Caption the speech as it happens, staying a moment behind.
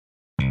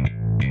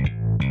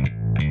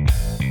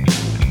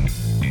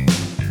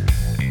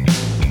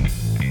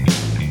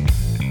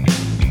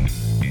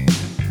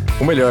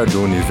O melhor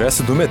do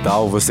universo do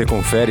metal você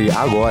confere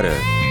agora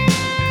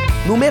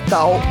no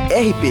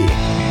MetalRP.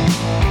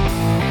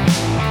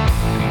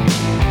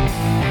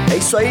 É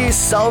isso aí,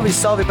 salve,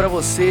 salve pra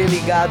você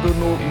ligado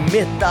no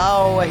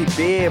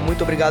MetalRP.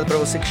 Muito obrigado pra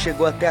você que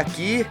chegou até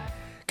aqui.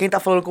 Quem tá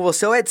falando com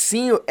você é o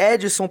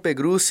Edson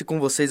Pegrucci, com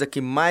vocês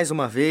aqui mais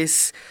uma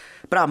vez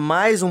para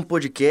mais um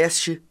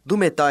podcast do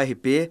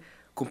MetalRP.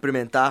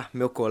 Cumprimentar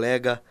meu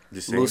colega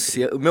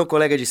Luciano, meu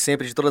colega de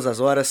sempre, de todas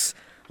as horas,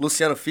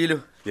 Luciano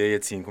Filho. E aí,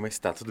 Edson, como é que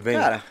você tá? Tudo bem?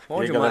 Cara, bom demais.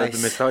 E aí, demais. galera do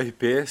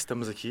MetalRP,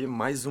 estamos aqui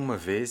mais uma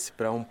vez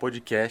para um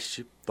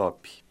podcast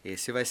top.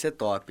 Esse vai ser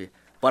top.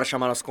 Bora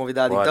chamar nosso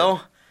convidado, Bora. então?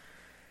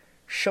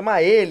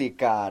 Chama ele,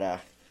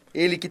 cara.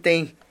 Ele que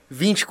tem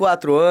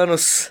 24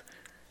 anos,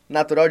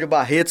 natural de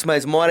Barretos,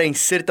 mas mora em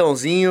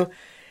Sertãozinho.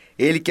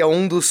 Ele que é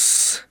um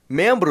dos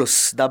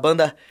membros da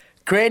banda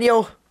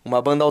Kranyal,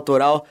 uma banda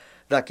autoral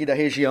daqui da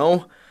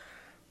região.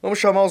 Vamos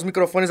chamar os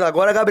microfones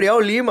agora, Gabriel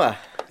Lima.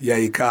 E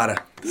aí, cara?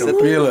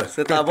 Tranquilo?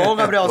 Você tá bom,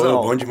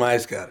 Gabrielzão? Bom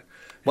demais, cara.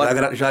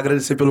 Já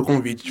agradecer pelo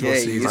convite de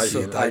vocês,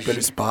 pelo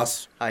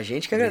espaço. A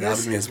gente que agradece.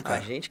 Obrigado mesmo, cara.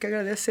 A gente que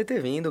agradece você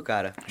ter vindo,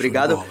 cara.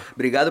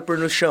 Obrigado por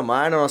nos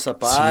chamar na nossa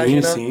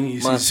página. Sim,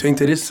 isso é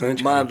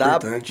interessante,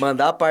 importante.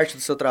 Mandar parte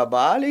do seu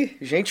trabalho e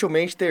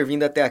gentilmente ter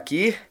vindo até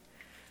aqui.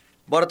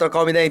 Bora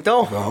trocar uma ideia,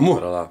 então? Vamos.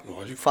 Bora lá.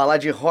 Falar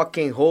de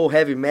rock and roll,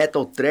 heavy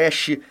metal,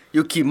 trash e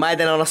o que mais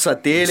dá na nossa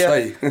telha.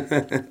 Isso aí.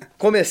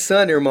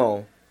 Começando,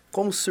 irmão,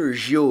 como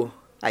surgiu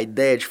a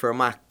ideia de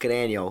formar a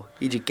Kranyal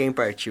e de quem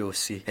partiu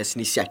essa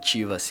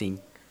iniciativa, assim?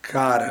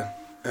 Cara,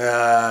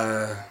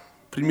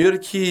 primeiro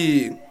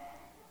que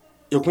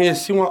eu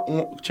conheci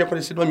tinha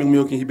conhecido um amigo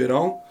meu aqui em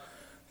Ribeirão,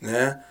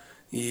 né?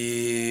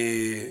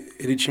 E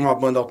ele tinha uma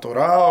banda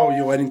autoral e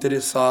eu era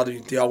interessado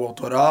em ter algo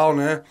autoral,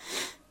 né?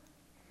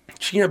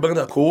 Tinha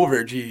banda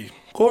cover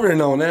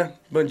não, né?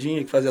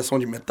 Bandinha que fazia som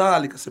de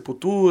Metallica,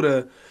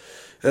 Sepultura,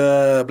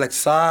 Black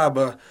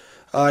Sabbath.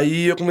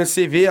 Aí eu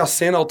comecei a ver a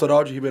cena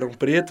autoral de Ribeirão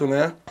Preto,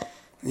 né?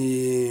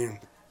 E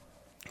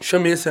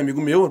chamei esse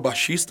amigo meu,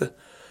 baixista,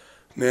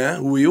 né?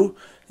 O Will.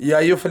 E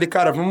aí eu falei,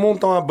 cara, vamos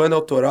montar uma banda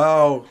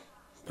autoral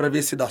pra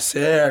ver se dá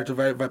certo,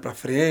 vai pra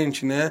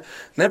frente, né?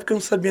 Na época eu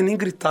não sabia nem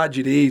gritar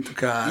direito,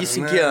 cara. Isso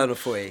em né? que ano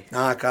foi?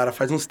 Ah, cara,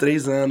 faz uns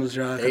 3 anos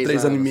já.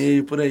 3 anos e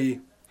meio, por aí,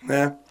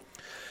 né?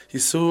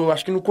 Isso,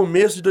 acho que no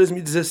começo de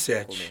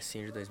 2017.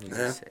 Comecinho de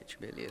 2017,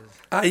 né? Beleza.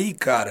 Aí,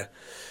 cara,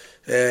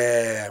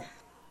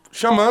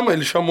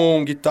 ele chamou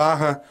um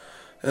guitarra,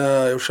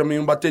 eu chamei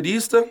um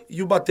baterista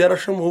e o batera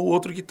chamou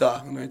outro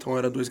guitarra, né? Então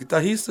eram 2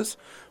 guitarristas,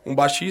 um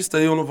baixista,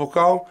 eu no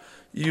vocal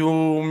e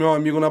o meu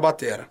amigo na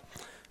batera.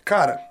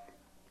 Cara,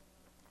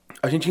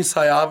 a gente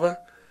ensaiava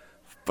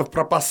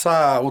pra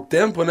passar o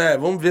tempo, né?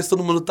 Vamos ver se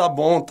todo mundo tá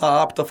bom,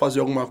 tá apto a fazer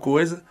alguma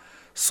coisa.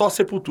 Só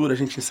Sepultura a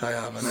gente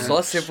ensaiava, né?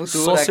 Só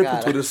Sepultura, Só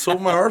Sepultura. cara. Eu sou o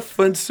maior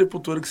fã de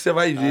Sepultura que você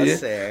vai ver. Tá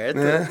certo.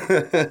 Né?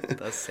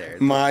 Tá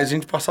certo. Mas a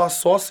gente passava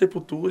só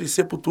Sepultura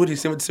em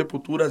cima de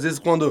Sepultura. Às vezes,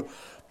 quando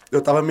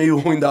eu tava meio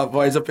ruim da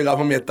voz, eu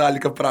pegava um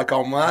Metallica pra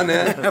acalmar,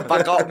 né?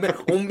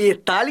 Um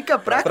Metallica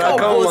pra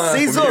acalmar.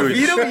 Vocês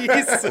ouviram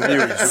isso?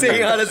 Humilde.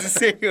 Senhoras e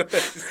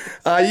senhores.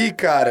 Aí,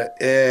 cara,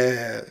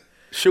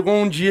 chegou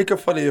um dia que eu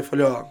falei,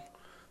 ó,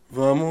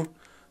 vamos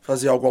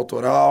fazer algo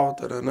autoral,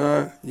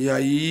 taranã. E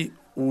aí,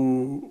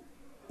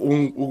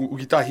 o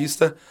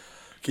guitarrista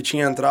que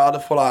tinha entrado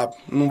falou,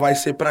 não vai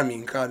ser pra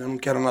mim, cara, eu não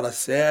quero nada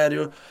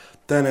sério,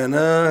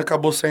 tananã,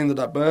 acabou saindo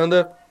da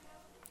banda.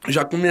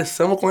 Já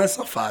começamos com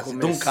essa fase,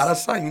 de um cara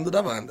saindo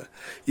da banda.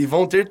 E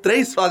vão ter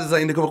 3 fases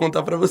ainda que eu vou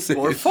contar pra vocês.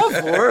 Por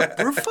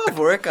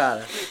favor,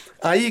 cara.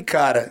 Aí,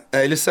 cara,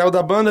 ele saiu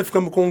da banda,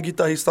 ficamos com um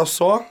guitarrista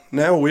só,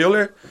 né, o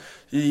Willer.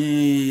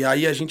 E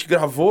aí a gente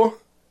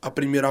gravou a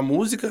primeira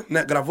música,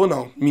 né, gravou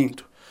não,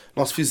 minto.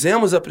 Nós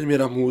fizemos a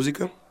primeira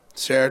música,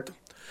 certo?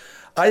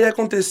 Aí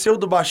aconteceu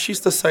do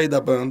baixista sair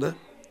da banda.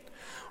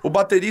 O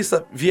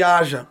baterista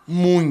viaja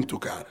muito,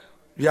 cara.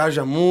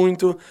 Viaja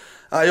muito.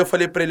 Aí eu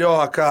falei pra ele,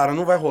 cara,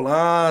 não vai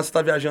rolar, você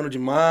tá viajando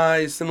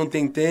demais, você não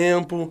tem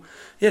tempo.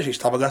 E a gente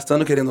tava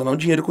gastando, querendo ou não,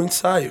 dinheiro com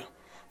ensaio,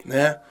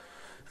 né?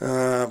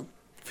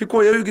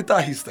 Ficou eu e o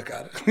guitarrista,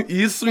 cara.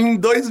 Isso em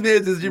 2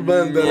 meses de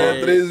banda, né?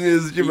 3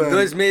 meses de banda. Em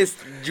 2 meses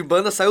de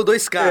banda saiu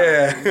 2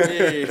 caras.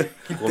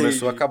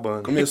 Começou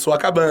acabando. Começou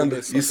acabando,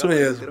 isso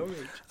mesmo.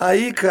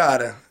 Aí,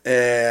 cara,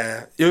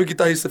 eu e o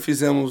guitarrista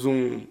fizemos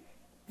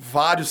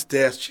vários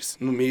testes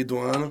no meio do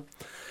ano.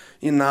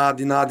 E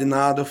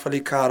nada. Eu falei,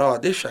 cara,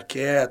 deixa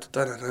quieto,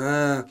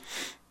 taranã.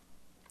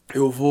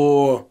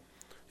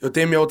 Eu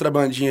tenho minha outra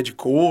bandinha de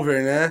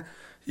cover, né?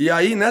 E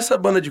aí, nessa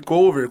banda de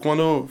cover,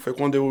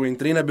 quando eu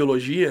entrei na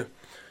biologia,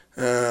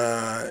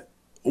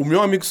 o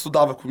meu amigo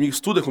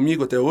estuda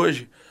comigo até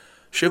hoje,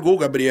 chegou o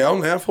Gabriel,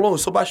 né? Falou, eu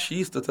sou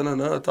baixista,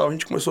 tananã, tal. A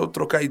gente começou a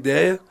trocar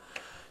ideia.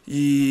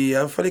 E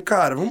aí eu falei,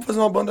 cara, vamos fazer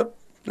uma banda,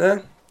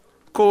 né?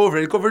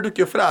 Cover. E cover do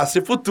quê? Eu falei,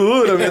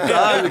 Sepultura,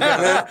 Metallica,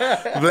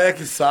 né?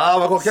 Black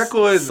Sabbath, qualquer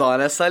coisa. Só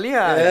nessa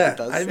linhagem.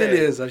 Tá aí certo.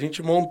 beleza, a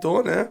gente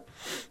montou, né?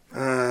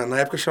 Na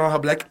época chamava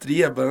Black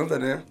Tree a banda,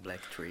 né?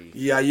 Black Tree.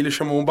 E aí ele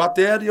chamou um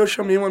batera e eu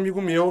chamei um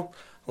amigo meu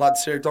lá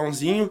de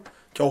Sertãozinho,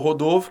 que é o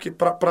Rodolfo, que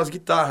pras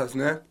guitarras,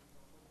 né?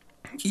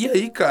 E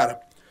aí, cara,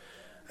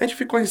 a gente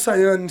ficou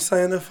ensaiando,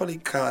 eu falei,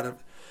 cara,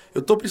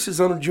 eu tô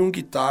precisando de um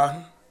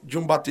guitarra, de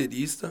um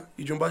baterista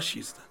e de um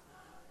baixista.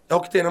 É o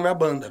que tem na minha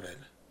banda, velho.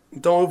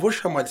 Então eu vou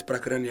chamar eles pra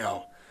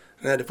Kranyal.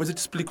 Né? Depois eu te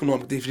explico o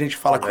nome. Tem gente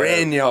que fala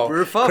Kranyal,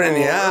 por favor,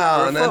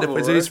 Kranyal, por né? favor,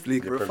 Depois eu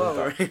explico. Por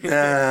favor.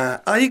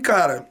 Aí,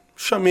 cara,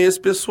 chamei esse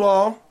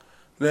pessoal,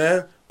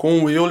 né?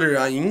 Com o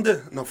Euler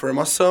ainda na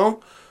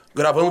formação.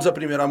 Gravamos a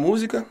primeira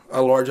música,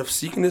 a Lord of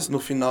Sickness, no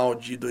final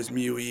de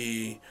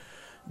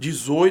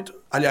 2018.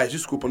 Aliás,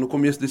 desculpa, no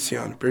começo desse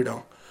ano,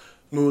 perdão.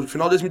 No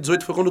final de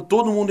 2018 foi quando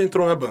todo mundo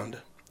entrou na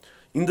banda.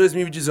 Em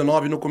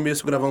 2019, no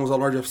começo, gravamos a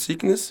Lord of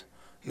Sickness,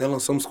 né?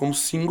 Lançamos como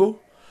single.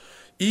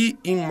 E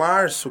em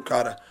março,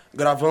 cara,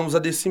 gravamos a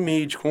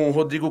Decimate com o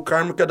Rodrigo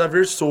Carmo, que é da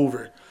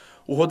Versover.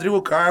 O Rodrigo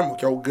Carmo,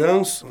 que é o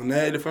Ganso,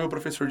 né? Ele foi meu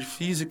professor de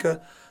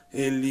física.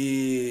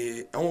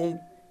 Ele é um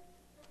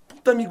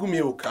puta amigo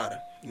meu,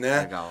 cara,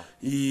 né? Legal.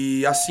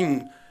 E,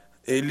 assim,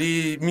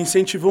 ele me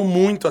incentivou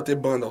muito a ter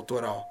banda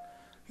autoral,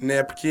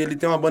 né? Porque ele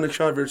tem uma banda que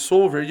chama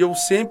Versover e eu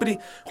sempre,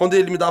 quando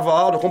ele me dava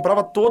aula, eu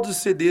comprava todos os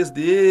CDs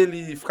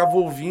dele, ficava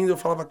ouvindo, eu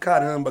falava,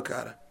 caramba,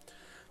 cara,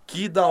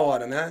 que da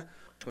hora, né?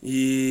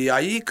 E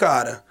aí,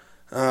 cara,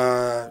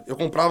 eu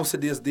comprava os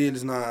CDs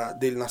dele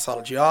na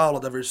sala de aula,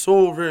 da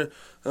Versover.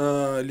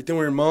 Ele tem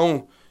um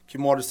irmão que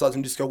mora nos Estados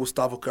Unidos, que é o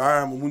Gustavo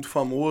Carmo, muito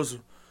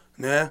famoso,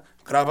 né?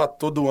 Grava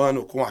todo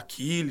ano com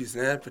Aquiles,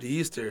 né?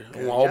 Priester,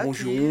 um álbum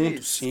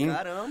junto, sim.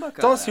 Caramba, cara.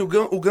 Então, assim,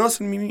 o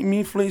Ganso me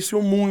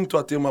influenciou muito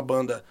a ter uma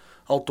banda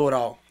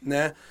autoral,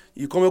 né?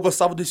 E como eu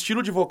gostava do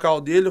estilo de vocal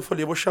dele, eu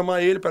falei, eu vou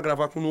chamar ele pra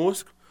gravar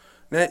conosco,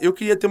 né? Eu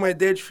queria ter uma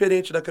ideia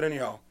diferente da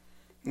Kranyal,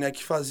 né,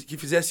 que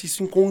fizesse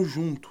isso em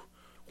conjunto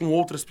com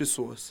outras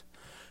pessoas.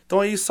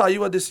 Então aí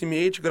saiu a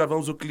Decimate,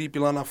 gravamos o clipe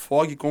lá na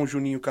FOG com o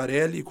Juninho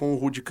Carelli e com o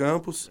Rudy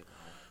Campos.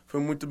 Foi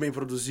muito bem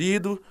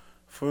produzido,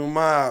 foi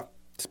uma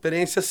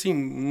experiência assim,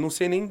 não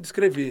sei nem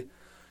descrever,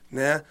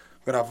 né?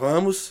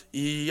 Gravamos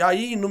e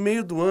aí no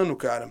meio do ano,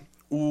 cara,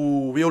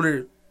 o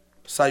Euler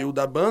saiu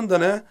da banda,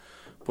 né?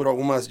 Por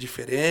algumas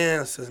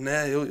diferenças,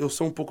 né? Eu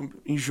sou um pouco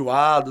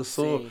enjoado,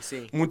 sou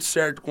muito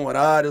certo com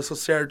horário, eu sou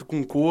certo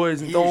com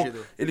coisa. Então,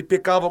 Rígido. ele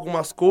pecava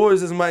algumas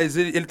coisas, mas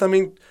ele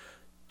também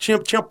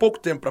tinha pouco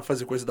tempo pra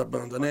fazer coisa da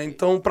banda, né?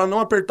 Então, pra não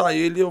apertar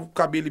ele, eu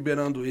acabei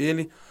liberando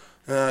ele.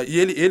 E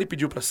ele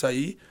pediu pra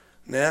sair,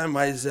 né?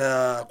 Mas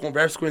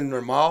converso com ele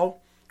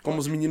normal, como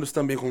os meninos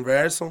também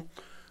conversam.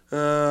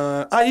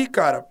 Aí,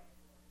 cara,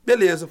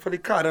 beleza. Eu falei,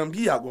 caramba,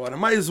 e agora?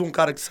 Mais um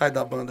cara que sai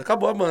da banda.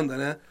 Acabou a banda,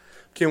 né?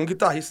 Porque um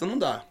guitarrista não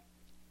dá.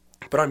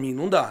 Pra mim,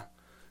 não dá,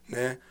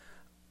 né?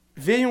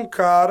 Veio um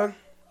cara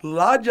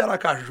lá de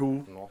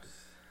Aracaju,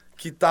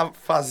 que tá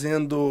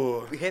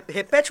fazendo...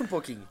 Repete um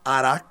pouquinho.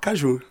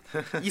 Aracaju.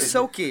 Isso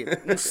é o quê?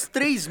 Uns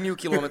 3.000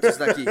 quilômetros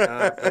daqui.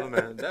 Pelo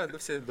menos. Deve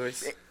ser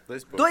dois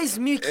poucos.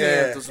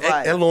 2.500,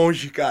 vai. É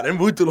longe, cara, é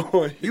muito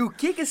longe. E o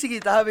que esse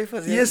guitarra veio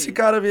fazer E aqui? esse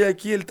cara veio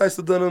aqui, ele tá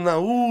estudando na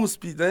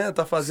USP, né?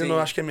 Tá fazendo,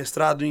 acho que é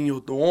mestrado em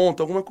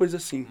odonto, alguma coisa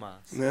assim,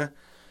 né?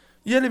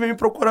 E ele veio me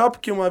procurar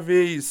porque uma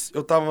vez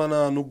eu tava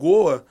no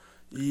Goa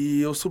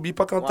e eu subi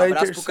pra cantar em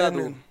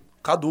terceiro.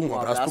 Um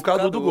abraço pro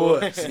Cadu do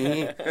Goa,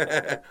 sim.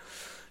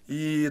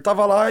 E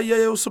tava lá e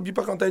aí eu subi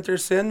pra cantar em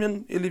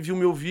terceiro, ele viu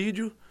meu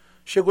vídeo,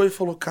 chegou e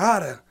falou,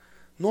 cara,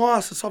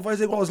 nossa, sua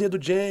voz é igualzinha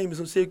do James,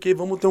 não sei o que,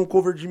 vamos ter um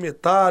cover de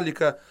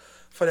Metallica.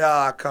 Falei,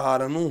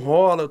 cara, não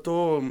rola, eu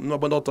tô numa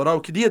banda autoral,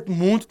 eu queria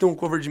muito ter um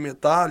cover de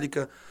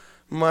Metallica,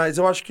 mas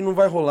eu acho que não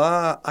vai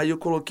rolar. Aí eu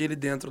coloquei ele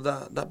dentro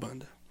da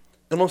banda.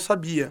 Eu não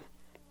sabia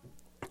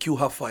que o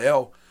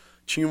Rafael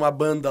tinha uma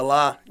banda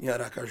lá em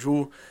Aracaju.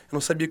 Eu não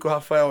sabia que o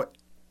Rafael...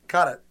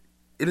 Cara,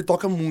 ele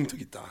toca muito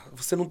guitarra.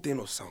 Você não tem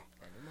noção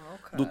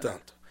do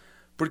tanto.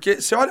 Porque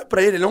você olha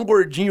pra ele é um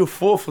gordinho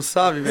fofo,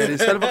 sabe, velho?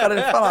 Você olha pra cara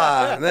e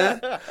fala, né?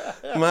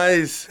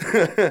 Mas,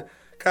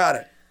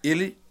 cara,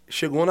 ele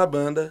chegou na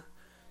banda.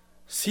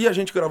 Se a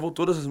gente gravou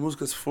todas as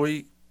músicas,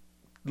 foi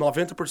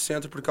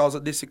 90% por causa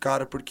desse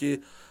cara,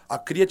 porque a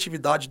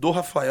criatividade do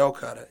Rafael,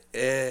 cara,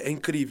 é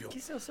incrível. Que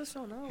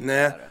sensacional,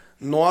 né? Cara.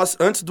 Nós,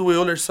 antes do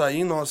Euler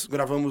sair, nós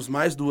gravamos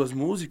mais 2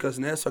 músicas,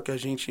 né? Só que a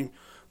gente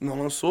não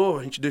lançou,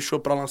 a gente deixou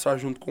pra lançar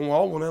junto com o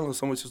álbum, né?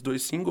 Lançamos esses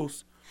 2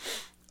 singles.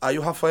 Aí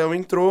o Rafael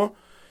entrou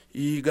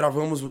e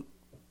gravamos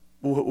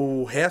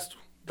o resto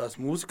das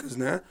músicas,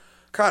 né?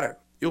 Cara,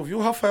 eu vi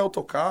o Rafael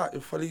tocar, eu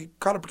falei,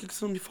 cara, por que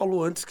você não me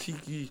falou antes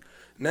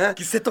né?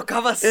 Que você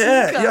tocava assim,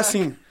 cara. E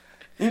assim,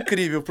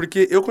 incrível,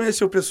 porque eu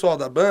conheci o pessoal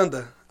da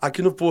banda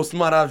aqui no Posto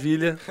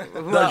Maravilha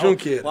da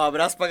Junqueira. Um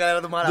abraço pra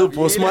galera do Maravilha. Do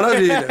Posto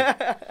Maravilha.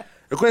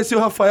 Eu conheci o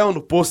Rafael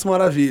no Posto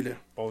Maravilha.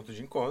 Ponto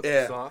de encontro.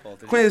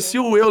 Conheci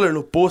o Euler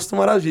no Posto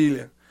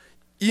Maravilha.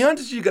 E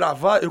antes de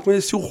gravar, eu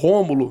conheci o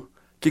Rômulo,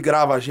 que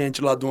grava a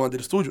gente lá do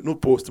Under Studio, no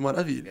Posto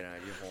Maravilha.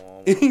 Grande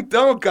Rômulo.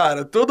 Então,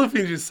 cara, todo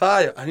fim de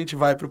ensaio, a gente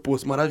vai pro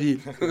Posto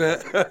Maravilha, né?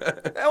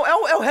 É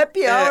o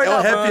happy hour da banda. É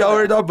o happy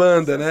hour da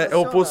banda, né? É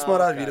o Posto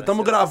Maravilha. Cara,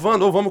 Tamo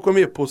gravando, ou vamos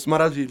comer? Posto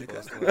Maravilha,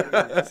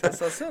 cara.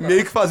 Sensacional.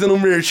 Meio que fazendo um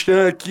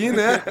merchan aqui,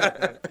 né?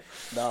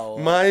 Da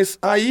hora. Mas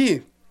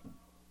aí,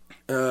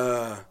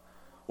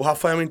 o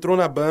Rafael entrou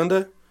na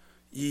banda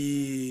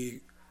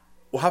e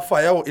o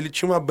Rafael, ele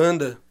tinha uma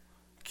banda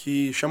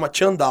que chama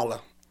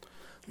Tchandala,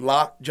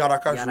 lá de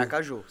Aracaju. Em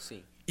Aracaju,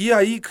 sim. E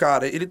aí,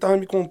 cara, ele tava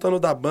me contando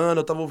da banda,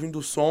 eu tava ouvindo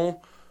o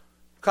som.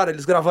 Cara,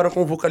 eles gravaram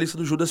com o vocalista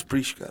do Judas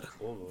Priest, cara.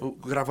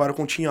 Gravaram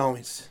com o Tim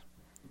Alves.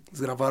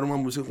 Eles gravaram uma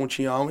música com o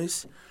Tim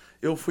Alves.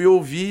 Eu fui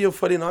ouvir e eu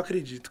falei, não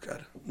acredito,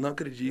 cara. Não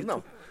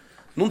acredito.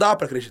 Não dá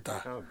pra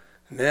acreditar,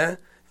 né?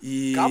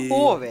 E...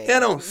 Acabou, velho.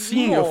 Não,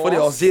 sim. Nossa, eu falei,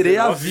 ó, zerei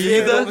a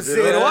vida.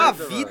 Zerou a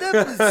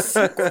vida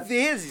 5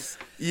 vezes.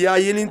 E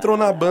aí ele entrou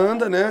na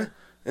banda, né?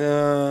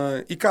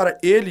 E, cara,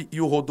 ele e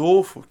o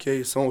Rodolfo,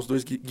 que são os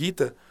dois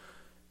guita,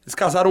 eles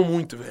casaram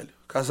muito, velho.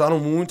 Casaram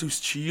muito, o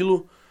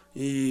estilo.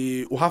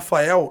 E o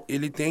Rafael,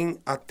 ele tem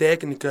a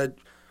técnica...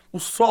 O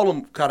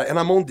solo, cara, é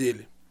na mão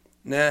dele,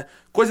 né?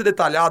 Coisa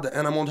detalhada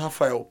é na mão do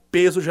Rafael.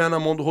 Peso já é na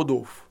mão do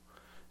Rodolfo,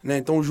 né?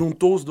 Então,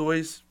 juntou os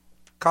dois,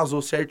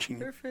 casou certinho.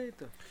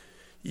 Perfeito.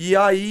 E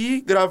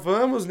aí,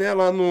 gravamos, né,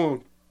 lá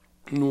no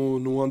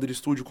Under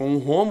Studio com o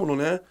Rômulo,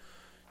 né?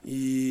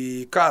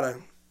 E, cara,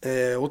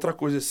 outra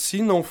coisa,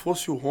 se não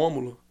fosse o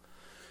Rômulo,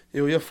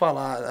 eu ia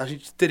falar, a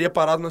gente teria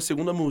parado na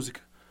segunda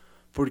música.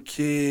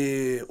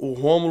 Porque o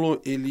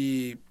Rômulo,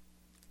 ele...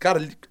 Cara,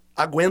 ele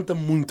aguenta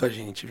muito a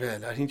gente,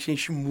 velho. A gente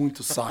enche muito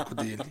o saco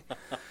dele.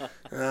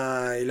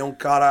 Ele é um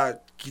cara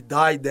que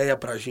dá ideia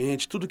pra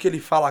gente. Tudo que ele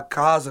fala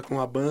casa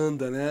com a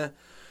banda, né?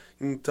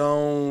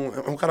 Então,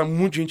 é um cara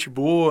muito gente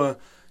boa.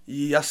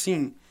 E,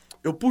 assim,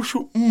 eu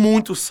puxo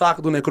muito o saco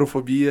do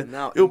Necrofobia.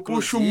 Não, eu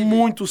puxo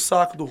muito o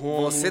saco do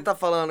Rômulo. Você tá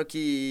falando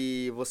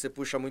que você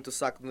puxa muito o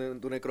saco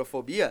do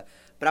Necrofobia.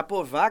 Pra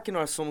provar que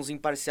nós somos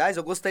imparciais,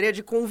 eu gostaria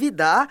de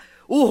convidar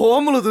o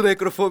Rômulo do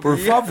Necrofobia. Por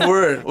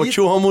favor. Ô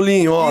tio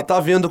Romulinho, ó, tá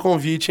vendo o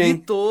convite, hein? E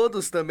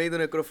todos também do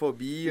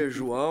Necrofobia,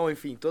 João,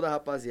 enfim, toda a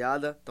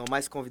rapaziada. Estão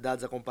mais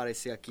convidados a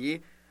comparecer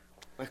aqui.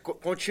 Mas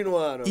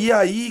continuando. E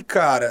aí,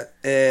 cara,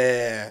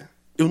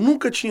 eu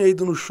nunca tinha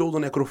ido no show do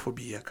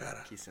Necrofobia,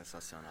 cara. Que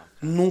sensacional.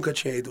 Nunca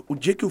tinha ido. O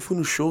dia que eu fui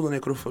no show do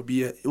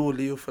Necrofobia, eu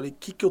olhei e falei, o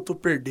que eu tô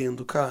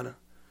perdendo, cara?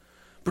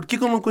 Por que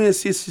eu não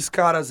conhecia esses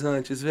caras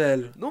antes,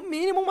 velho? No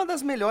mínimo, uma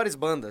das melhores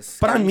bandas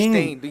pra que a gente mim,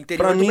 tem do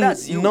interior do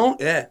Brasil.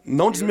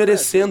 Não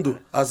desmerecendo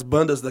as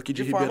bandas daqui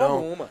de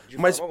Ribeirão.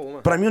 Mas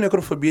pra mim o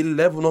Necrofobia, ele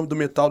leva o nome do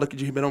metal daqui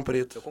de Ribeirão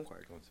Preto. Eu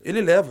concordo com você. Ele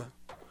leva.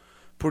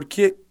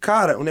 Porque,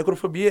 cara, o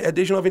Necrofobia é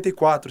desde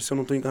 94, se eu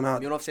não tô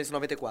enganado.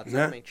 1994, né?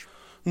 exatamente.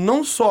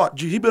 Não só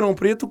de Ribeirão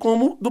Preto,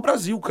 como do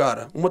Brasil,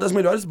 cara. Uma das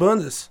melhores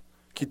bandas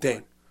que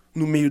tem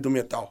no meio do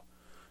metal,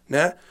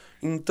 né?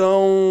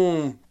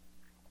 Então...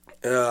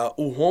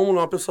 o Rômulo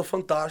é uma pessoa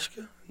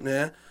fantástica,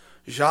 né?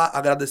 Já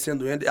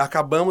agradecendo ele.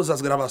 Acabamos as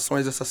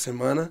gravações essa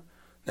semana,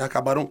 né?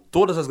 Acabaram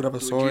todas as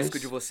gravações. Do disco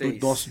de vocês.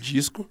 Do nosso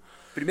disco.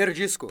 Primeiro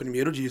disco?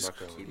 Primeiro disco.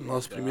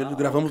 Nosso primeiro. cara.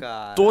 Gravamos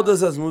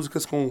todas as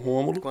músicas com o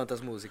Rômulo. Quantas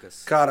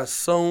músicas? Cara,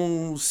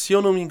 se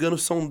eu não me engano,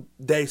 são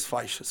 10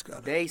 faixas,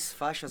 cara. 10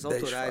 faixas 10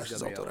 autorais,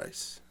 faixas Gabriel.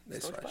 autorais.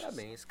 10 Então, faixas.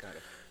 parabéns, cara.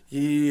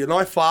 E não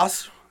é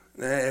fácil,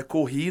 né? É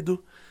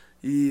corrido.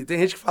 E tem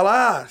gente que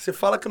fala, você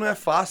fala que não é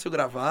fácil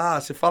gravar,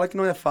 você fala que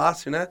não é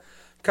fácil, né?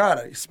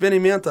 Cara,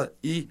 experimenta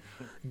ir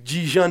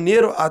de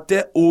janeiro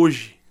até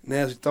hoje,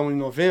 né? Estamos em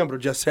novembro,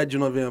 dia 7 de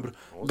novembro,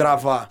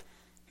 gravar,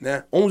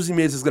 né? 11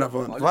 meses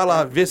gravando. Vai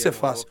lá, vê se é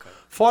fácil. Cara.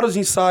 Fora os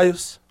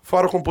ensaios,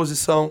 fora a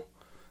composição,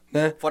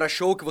 né? Fora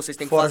show que vocês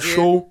têm que fora fazer.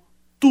 Show,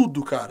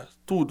 tudo, cara,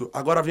 tudo.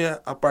 Agora vem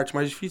a parte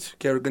mais difícil,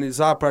 que é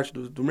organizar a parte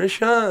do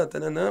merchan,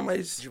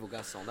 mas...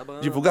 Divulgação da banda.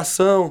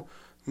 Divulgação.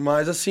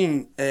 Mas,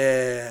 assim,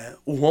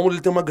 o Rômulo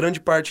ele tem uma grande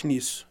parte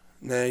nisso,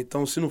 né?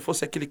 Então, se não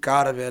fosse aquele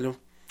cara, velho,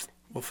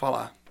 vou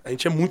falar. A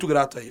gente é muito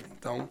grato a ele,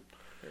 então...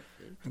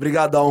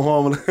 Brigadão,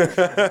 Rômulo.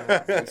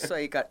 É isso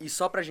aí, cara. E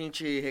só pra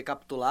gente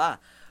recapitular,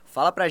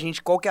 fala pra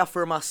gente qual que é a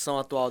formação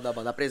atual da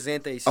banda.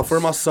 Apresenta aí. A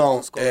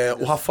formação é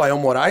o Rafael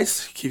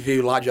Moraes, que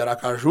veio lá de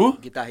Aracaju.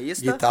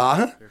 Guitarrista.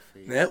 Guitarra. Perfeito.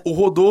 Né? O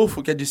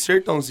Rodolfo, que é de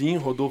Sertãozinho,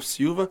 Rodolfo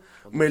Silva.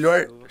 O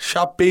melhor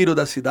chapeiro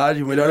da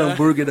cidade, o melhor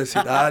hambúrguer da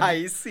cidade.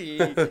 Aí sim.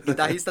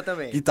 Guitarrista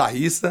também.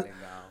 Guitarrista.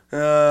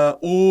 Legal.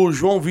 O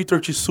João Vitor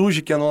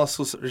Tsuji, que é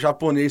nosso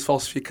japonês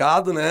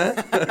falsificado, né?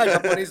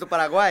 Japonês do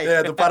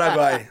Paraguai? Do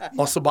Paraguai.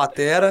 Nosso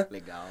batera.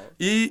 Legal.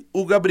 E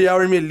o Gabriel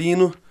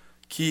Hermelino,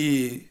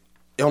 que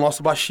é o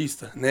nosso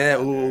baixista, né?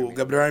 O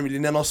Gabriel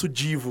Hermelino é nosso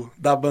divo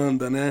da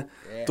banda, né?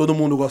 Todo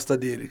mundo gosta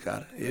dele,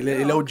 cara.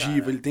 Ele é o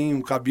divo, ele tem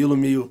um cabelo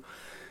meio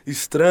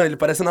estranho, ele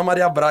parece a Ana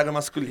Maria Braga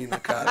masculina,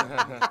 cara.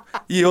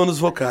 E eu nos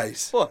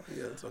vocais. Pô,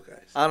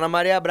 a Ana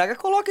Maria Braga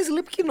coloca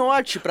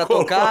Slipknot pra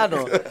tocar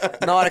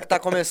na hora que tá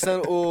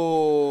começando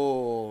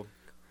o...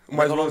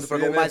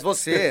 Mais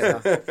você,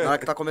 na hora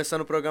que tá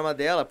começando o programa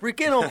dela. Por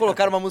que não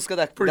colocar uma música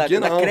da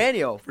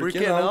Kranyal? Por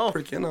que não?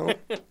 Por que não?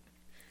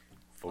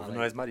 Ouve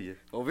nós, Maria.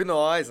 Ouve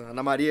nós,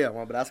 Ana Maria.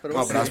 Um abraço pra você.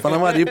 Um abraço pra Ana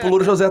Maria e pro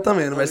Louro José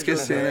também, não vai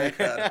esquecer, né,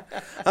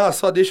 cara?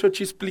 Só deixa eu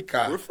te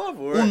explicar. Por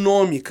favor. O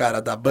nome,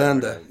 cara, da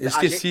banda, eu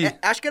esqueci.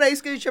 Acho que era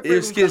isso que a gente ia perguntar.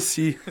 Eu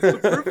esqueci.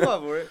 Por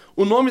favor.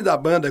 O nome da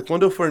banda,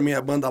 quando eu formei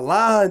a banda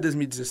lá em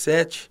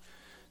 2017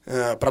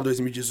 pra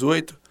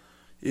 2018,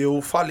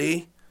 eu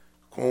falei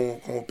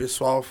com o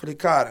pessoal, eu falei,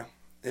 cara,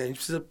 a gente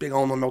precisa pegar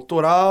um nome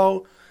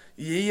autoral,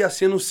 e ia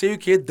ser não sei o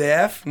que,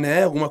 Death,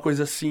 né? Alguma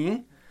coisa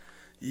assim.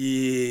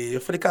 E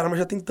eu falei, caramba,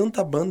 já tem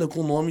tanta banda com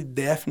o nome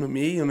Death no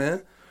meio,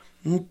 né?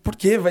 Por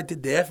que vai ter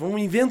Death?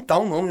 Vamos inventar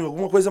um nome,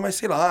 alguma coisa mais,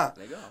 sei lá.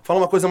 Legal. Fala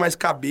uma coisa mais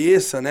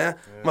cabeça, né?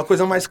 Uma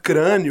coisa mais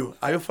crânio.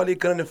 Aí eu falei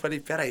crânio, eu falei,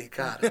 peraí,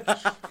 cara.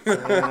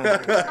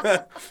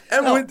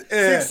 Muito...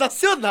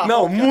 Sensacional.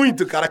 Não, cara.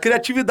 muito, cara. A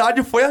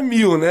criatividade foi a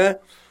mil, né?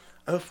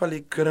 Aí eu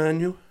falei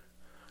crânio.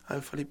 Aí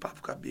eu falei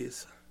papo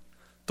cabeça.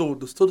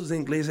 Todos em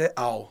inglês é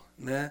al,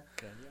 né?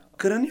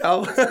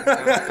 Cranial.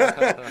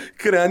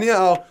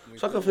 Cranial.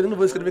 Só que eu falei, não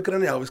vou escrever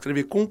cranial, vou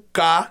escrever com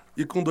K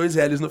e com 2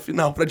 L's no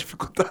final pra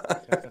dificultar.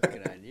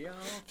 Cranial.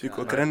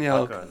 Ficou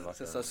cranial. Bacana.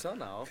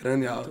 Sensacional.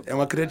 Cranial. É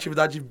uma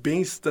criatividade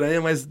bem estranha,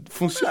 mas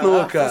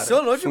funcionou, cara.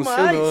 Funcionou demais.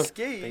 Funcionou.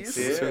 Que Tem que isso.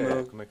 ser,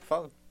 Funcionou. como é que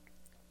fala?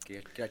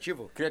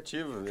 Criativo?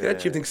 Criativo.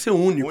 Criativo, tem que ser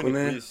único,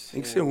 né? isso.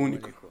 Tem que ser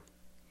único.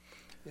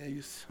 É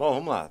isso. Bom,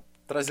 vamos lá.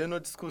 Trazendo a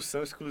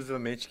discussão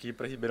exclusivamente aqui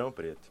para Ribeirão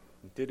Preto,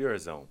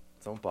 interiorzão,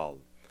 São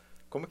Paulo.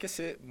 Como que é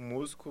ser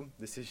músico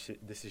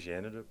desse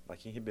gênero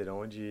aqui em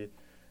Ribeirão, onde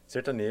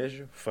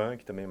sertanejo,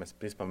 funk também, mas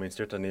principalmente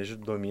sertanejo,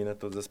 domina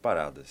todas as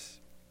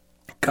paradas?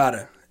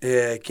 Cara,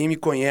 quem me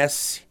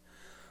conhece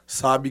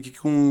sabe que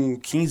com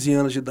 15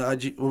 anos de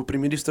idade, o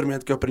primeiro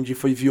instrumento que eu aprendi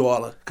foi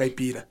viola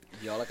caipira.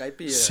 Viola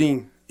caipira.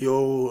 Sim,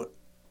 eu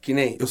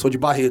sou de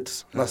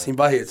Barretos, nasci em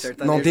Barretos.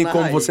 Sertanejo Não tem na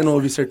como raiz. você não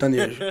ouvir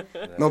sertanejo.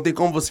 Não tem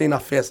como você ir na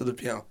festa do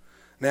peão,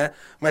 né?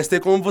 Mas tem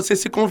como você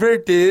se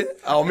converter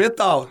ao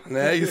metal,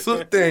 né?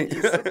 Isso tem.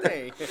 Isso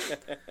tem.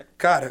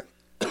 Cara,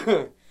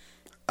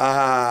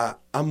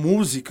 a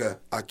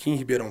música aqui em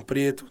Ribeirão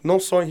Preto, não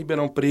só em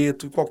Ribeirão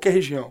Preto, em qualquer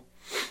região,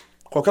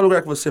 qualquer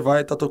lugar que você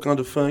vai, tá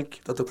tocando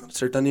funk, tá tocando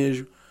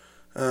sertanejo,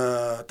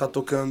 tá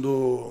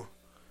tocando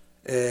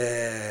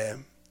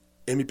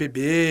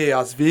MPB,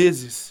 às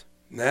vezes,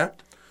 né?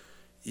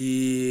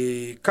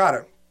 E,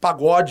 cara,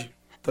 pagode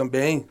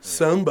também,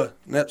 samba,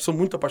 né? Sou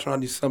muito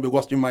apaixonado em samba, eu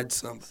gosto demais de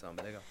samba.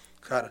 Samba, legal.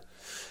 Cara,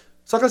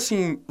 só que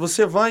assim,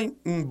 você vai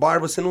em bar,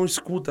 você não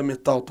escuta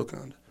metal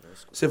tocando.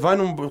 Você vai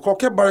num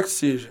qualquer bar que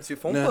seja. Se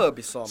for né? um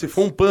pub só. Se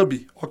for um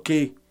pub,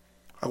 ok.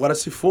 Agora,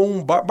 se for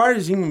um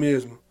barzinho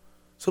mesmo,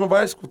 você não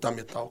vai escutar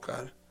metal,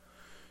 cara.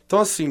 Então,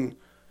 assim,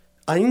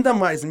 ainda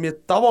mais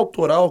metal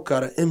autoral,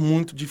 cara, é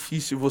muito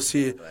difícil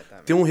você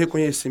ter um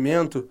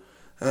reconhecimento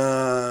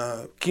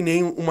que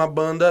nem uma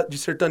banda de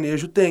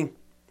sertanejo tem.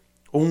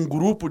 Ou um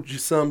grupo de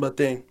samba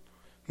tem,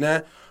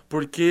 né?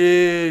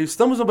 Porque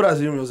estamos no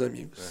Brasil, meus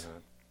amigos. Uhum.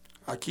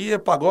 Aqui é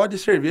pagode,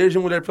 cerveja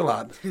e mulher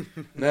pelada.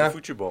 Né? E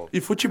futebol. E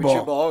futebol.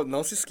 Futebol,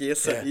 não se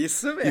esqueça.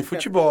 Isso mesmo. E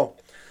futebol.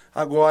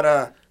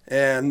 Agora,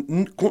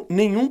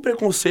 nenhum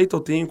preconceito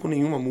eu tenho com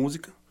nenhuma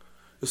música.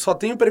 Eu só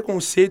tenho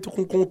preconceito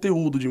com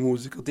conteúdo de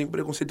música. Eu tenho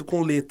preconceito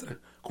com letra,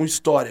 com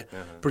história.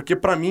 Uhum. Porque,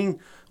 pra mim,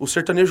 o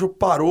sertanejo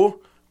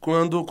parou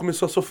quando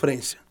começou a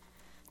sofrência.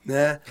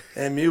 Né?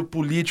 É meio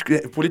político.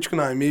 Político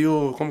não, é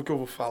meio... Como que eu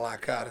vou falar,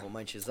 cara?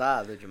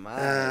 Romantizado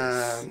demais.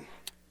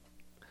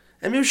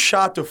 É meio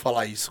chato eu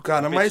falar isso,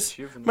 cara.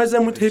 Mas é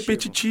muito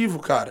repetitivo,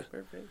 cara.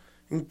 Perfeito.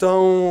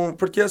 Então,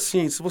 porque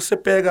assim, se você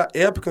pega a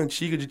época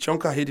antiga de Tião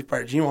Carreiro e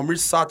Pardinho, o Almir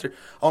Sater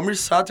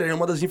é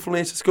uma das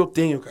influências que eu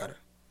tenho, cara.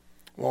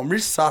 O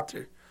Almir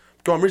Sater.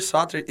 Porque o Almir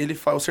Sater,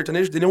 o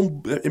sertanejo dele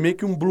é meio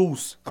que um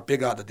blues, a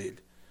pegada dele,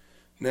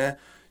 né?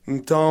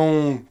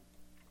 Então,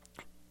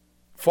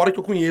 fora que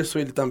eu conheço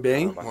ele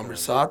também, o Almir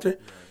Sater,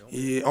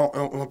 e é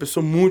uma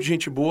pessoa muito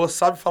gente boa,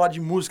 sabe falar de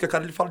música,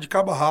 cara, ele fala de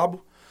cabo a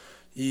rabo,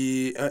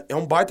 e é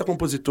um baita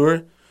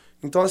compositor.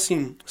 Então,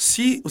 assim,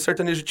 se o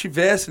sertanejo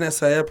tivesse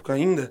nessa época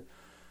ainda,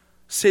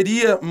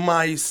 seria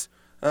mais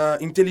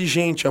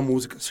inteligente a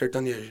música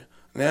sertaneja,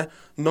 né?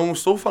 Não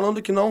estou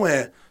falando que não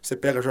é. Você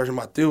pega Jorge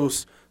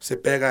Mateus, você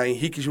pega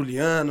Henrique e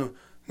Juliano,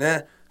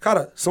 né?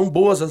 Cara, são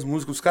boas as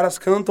músicas, os caras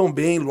cantam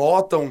bem,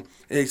 lotam,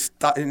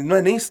 não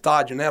é nem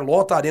estádio, né?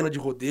 Lota arena de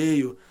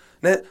rodeio,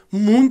 né?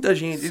 Muita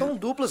gente. São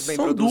duplas bem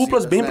São produzidas,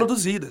 duplas bem né?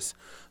 produzidas.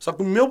 Só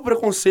que o meu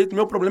preconceito, o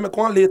meu problema é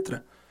com a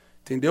letra.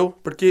 Entendeu?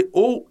 Porque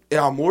ou é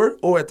amor,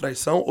 ou é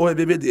traição, ou é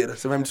bebedeira.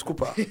 Você vai me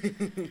desculpar.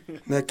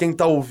 Né? Quem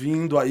tá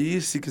ouvindo aí,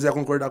 se quiser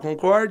concordar,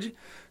 concorde.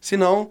 Se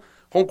não,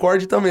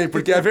 concorde também,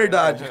 porque é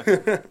verdade.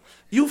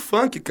 E o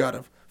funk,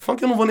 cara?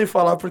 Funk eu não vou nem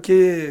falar,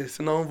 porque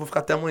senão eu vou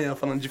ficar até amanhã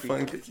falando de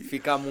funk aqui.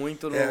 Fica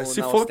muito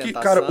Se na for que,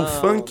 cara, o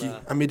ostentação, funk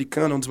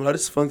americano é um dos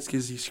melhores funks que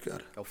existe,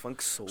 cara. É o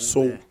funk soul,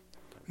 Soul,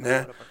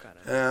 né?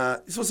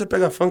 E se você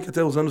pega funk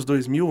até os anos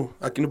 2000,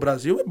 aqui no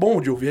Brasil, é bom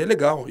de ouvir, é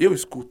legal. Eu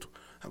escuto.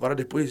 Agora,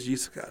 depois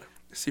disso, cara,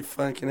 esse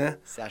funk, né?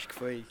 Você acha que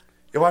foi...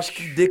 Eu acho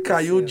que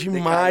decaiu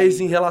demais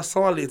em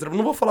relação à letra. Eu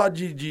não vou falar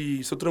de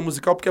estrutura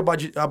musical, porque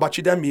a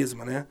batida é a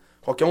mesma, né?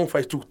 Qualquer um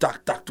faz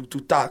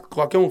tu-tac,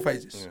 qualquer um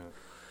faz isso.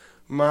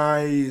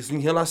 Mas em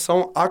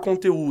relação a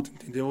conteúdo,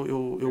 entendeu?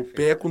 Eu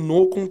peco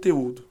no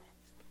conteúdo.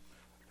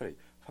 Peraí,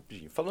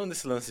 rapidinho. Falando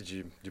desse lance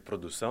de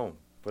produção,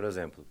 por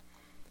exemplo,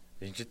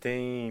 a gente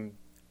tem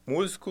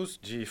músicos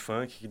de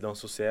funk que dão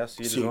sucesso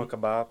e eles Sim. vão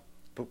acabar,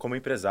 como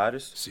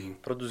empresários, Sim.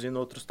 produzindo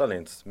outros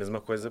talentos. Mesma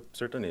coisa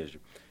sertanejo.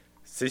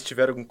 Vocês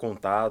tiveram algum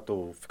contato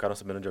ou ficaram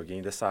sabendo de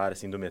alguém dessa área,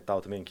 assim, do metal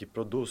também, que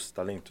produz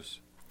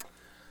talentos?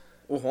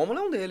 O Rômulo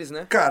é um deles,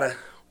 né? Cara,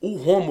 o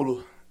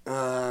Rômulo...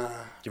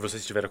 Que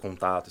vocês tiveram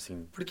contato,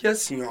 assim... Porque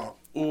assim, ó,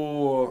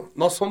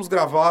 nós fomos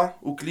gravar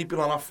o clipe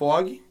lá na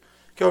Fog,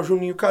 que é o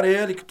Juninho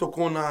Carelli, que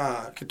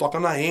toca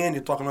na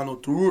N, tocou na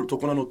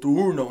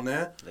Nocturnal,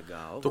 né?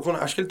 Legal.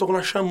 Acho que ele tocou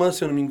na Xamã,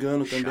 se eu não me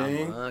engano,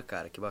 também. Xamã,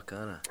 cara, que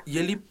bacana. E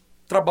ele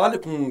trabalha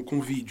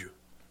com vídeo,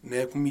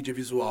 né? Com mídia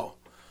visual.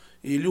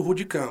 Ele e o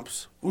Rudy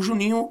Campos. O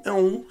Juninho é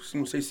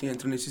não sei se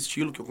entra nesse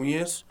estilo que eu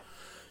conheço.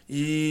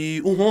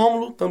 E o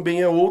Rômulo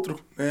também é outro,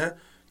 né?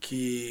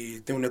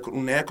 Que tem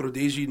um Necro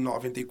desde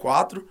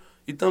 94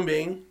 e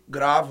também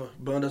grava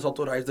bandas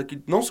autorais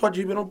daqui, não só de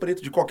Ribeirão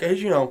Preto, de qualquer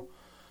região,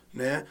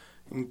 né?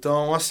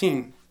 Então,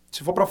 assim,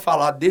 se for pra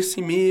falar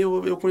desse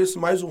meio, eu conheço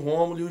mais o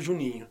Rômulo e o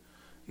Juninho,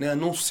 né?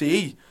 Não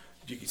sei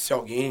se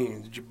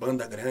alguém de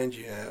banda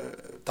grande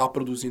tá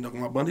produzindo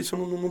alguma banda, isso eu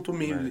não tô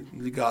meio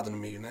ligado no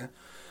meio, né?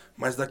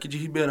 Mas daqui de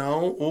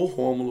Ribeirão, o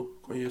Rômulo,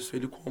 conheço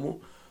ele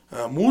como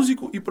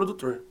músico e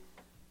produtor.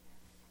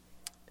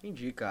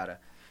 Entendi,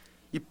 cara.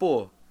 E,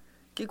 pô, o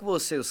que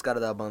você e os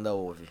caras da banda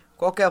ouvem?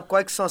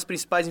 Quais que são as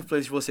principais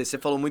influências de vocês? Você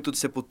falou muito do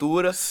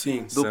Sepultura,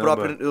 Sim, do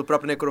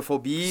próprio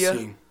Necrofobia.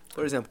 Sim.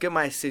 Por exemplo, o que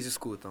mais vocês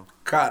escutam?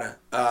 Cara,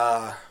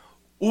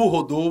 o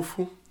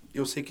Rodolfo,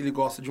 eu sei que ele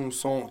gosta de um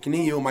som que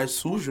nem eu, mais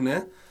sujo,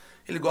 né?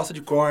 Ele gosta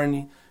de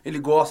Korn, ele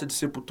gosta de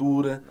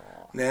Sepultura,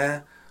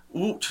 né?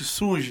 O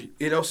Tsuji,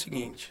 ele é o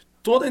seguinte,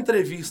 toda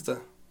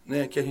entrevista,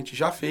 né, que a gente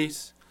já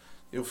fez,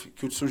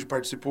 que o Tsuji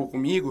participou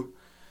comigo,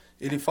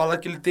 ele fala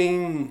que ele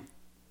tem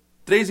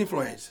 3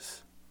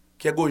 influências,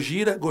 que é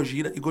Gojira,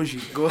 Gojira e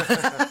Gojira.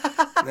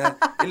 Né?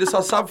 Ele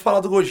só sabe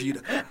falar do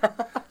Gojira.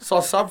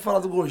 Só sabe falar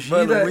do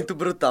Gojira. Mano, muito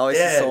brutal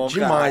esse som,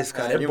 demais,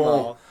 cara. É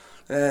bom.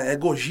 É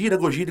Gojira,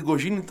 Gojira e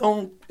Gojira.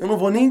 Então, eu não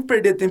vou nem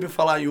perder tempo em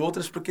falar em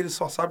outras, porque ele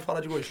só sabe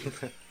falar de Gojira.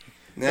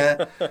 Né?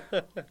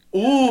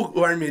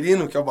 O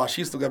Armerino, que é o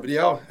baixista, o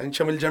Gabriel, a gente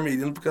chama ele de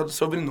Armerino porque é do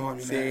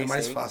sobrenome, sim, né? É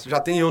mais sim. fácil. Já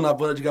tem eu na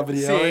banda de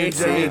Gabriel e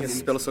de Armerino.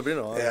 Sim, pelo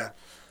sobrenome.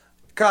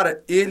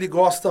 Cara, ele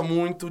gosta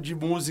muito de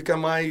música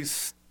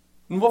mais...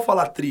 Não vou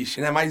falar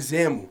triste, né? Mais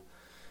emo.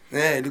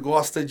 Né? Ele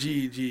gosta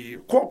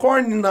de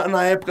Korn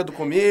na época do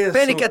começo.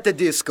 Panic at the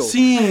Disco.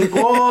 Sim,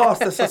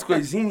 gosta dessas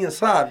coisinhas,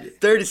 sabe?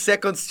 30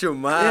 Seconds to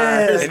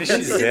Mars.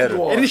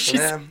 NX0. NX.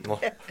 Né?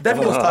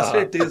 Deve gostar,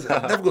 certeza.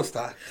 Deve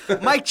gostar.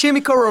 My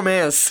Chemical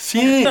Romance.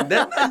 Sim,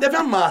 deve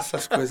amar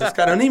essas coisas,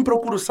 cara. Eu nem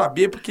procuro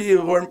saber, porque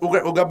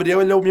o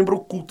Gabriel, ele é o membro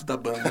oculto da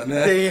banda,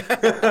 né? Tem.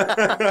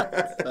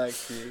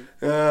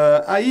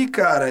 Aí,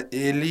 cara,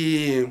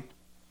 ele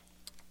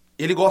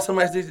gosta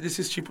mais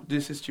desses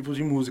tipos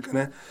de música,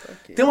 né?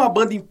 Okay. Tem uma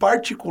banda em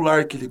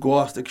particular que ele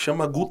gosta, que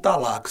chama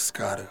Gutalax,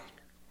 cara.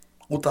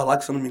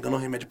 Gutalax, se eu não me engano, é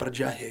um remédio pra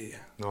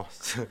diarreia.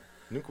 Nossa,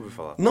 nunca ouvi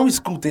falar. Não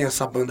escutem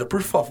essa banda,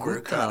 por favor,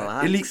 Gutalax.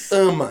 cara. Ele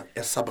ama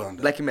essa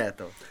banda. Black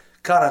metal.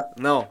 Cara,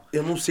 não.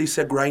 Eu não sei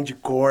se é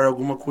grindcore,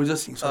 alguma coisa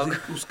assim. Só sei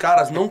que os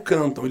caras não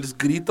cantam, eles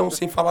gritam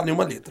sem falar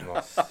nenhuma letra.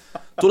 Nossa.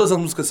 Todas as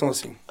músicas são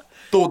assim.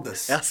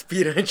 Todas. É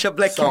aspirante a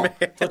black metal.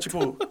 Então,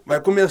 tipo,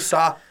 vai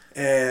começar...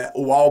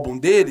 o álbum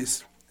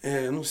deles,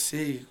 não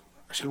sei,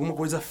 acho que alguma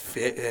coisa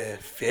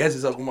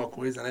Fezes, alguma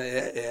coisa,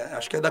 né?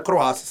 Acho que é da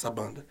Croácia essa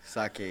banda.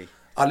 Saquei.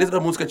 A letra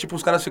da música, tipo,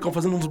 os caras ficam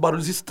fazendo uns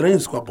barulhos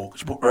estranhos com a boca,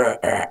 tipo,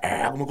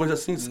 alguma coisa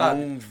assim,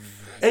 sabe?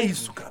 É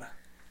isso, cara.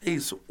 É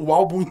isso. O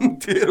álbum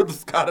inteiro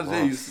dos caras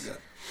é isso, cara.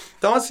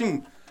 Então,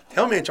 assim,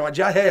 realmente, é uma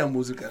diarreia a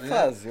música, né?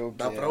 Fazer o quê?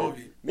 Dá pra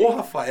ouvir. O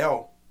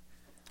Rafael,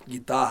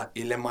 guitarra,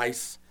 ele é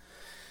mais...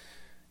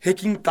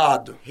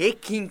 Requintado,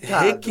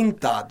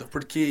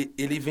 porque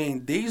ele vem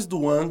desde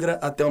o Angra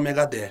até o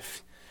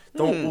Megadeth.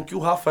 Então, o que o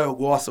Rafael,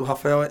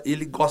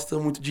 ele gosta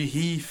muito de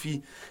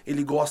riff,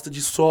 ele gosta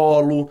de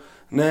solo,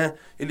 né?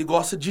 Ele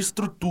gosta de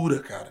estrutura,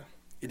 cara.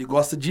 Ele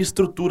gosta de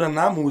estrutura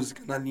na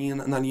música, na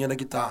linha da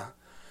guitarra.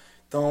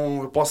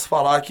 Então, eu posso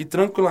falar aqui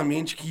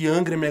tranquilamente que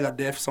Angra e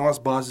Megadeth são as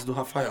bases do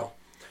Rafael.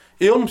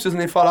 Eu não preciso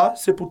nem falar,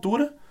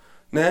 Sepultura,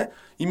 né?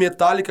 E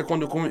Metallica,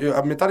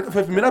 a Metallica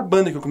foi a primeira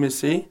banda que eu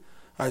comecei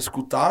a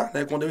escutar,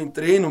 né? Quando eu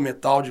entrei no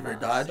metal de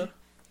verdade,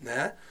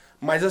 né?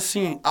 Mas,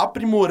 assim,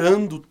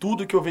 aprimorando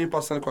tudo que eu venho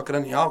passando com a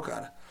Kranyal,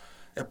 cara,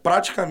 é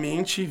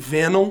praticamente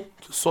Venom,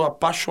 que eu sou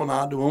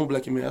apaixonado, eu amo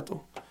black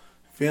metal.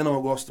 Venom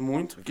eu gosto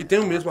muito, que tem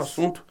o mesmo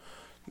assunto,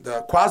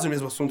 quase o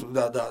mesmo assunto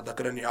da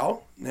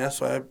Kranyal, né?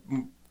 Só é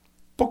um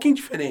pouquinho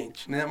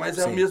diferente, né? Mas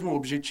é o mesmo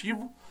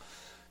objetivo.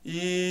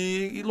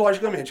 E,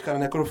 logicamente, cara,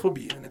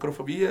 Necrofobia.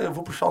 Necrofobia, eu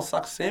vou puxar o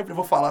saco sempre, eu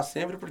vou falar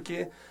sempre,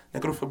 porque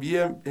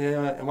Necrofobia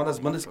é uma das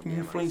bandas que me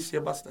influencia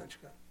bastante,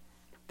 cara.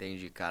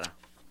 Entendi, cara.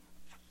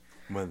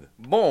 Manda.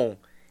 Bom,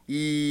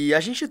 e a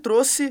gente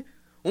trouxe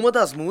uma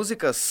das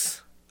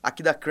músicas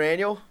aqui da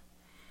Kranyal,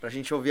 pra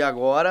gente ouvir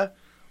agora,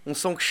 um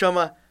som que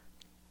chama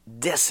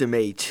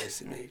Decimate.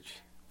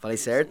 Falei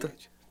certo?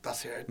 Tá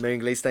certo. Meu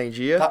inglês tá em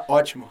dia. Tá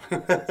ótimo.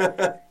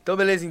 Então,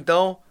 beleza,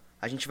 então,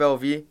 a gente vai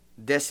ouvir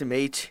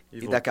Decimate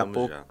e daqui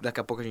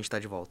a pouco a gente tá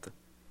de volta.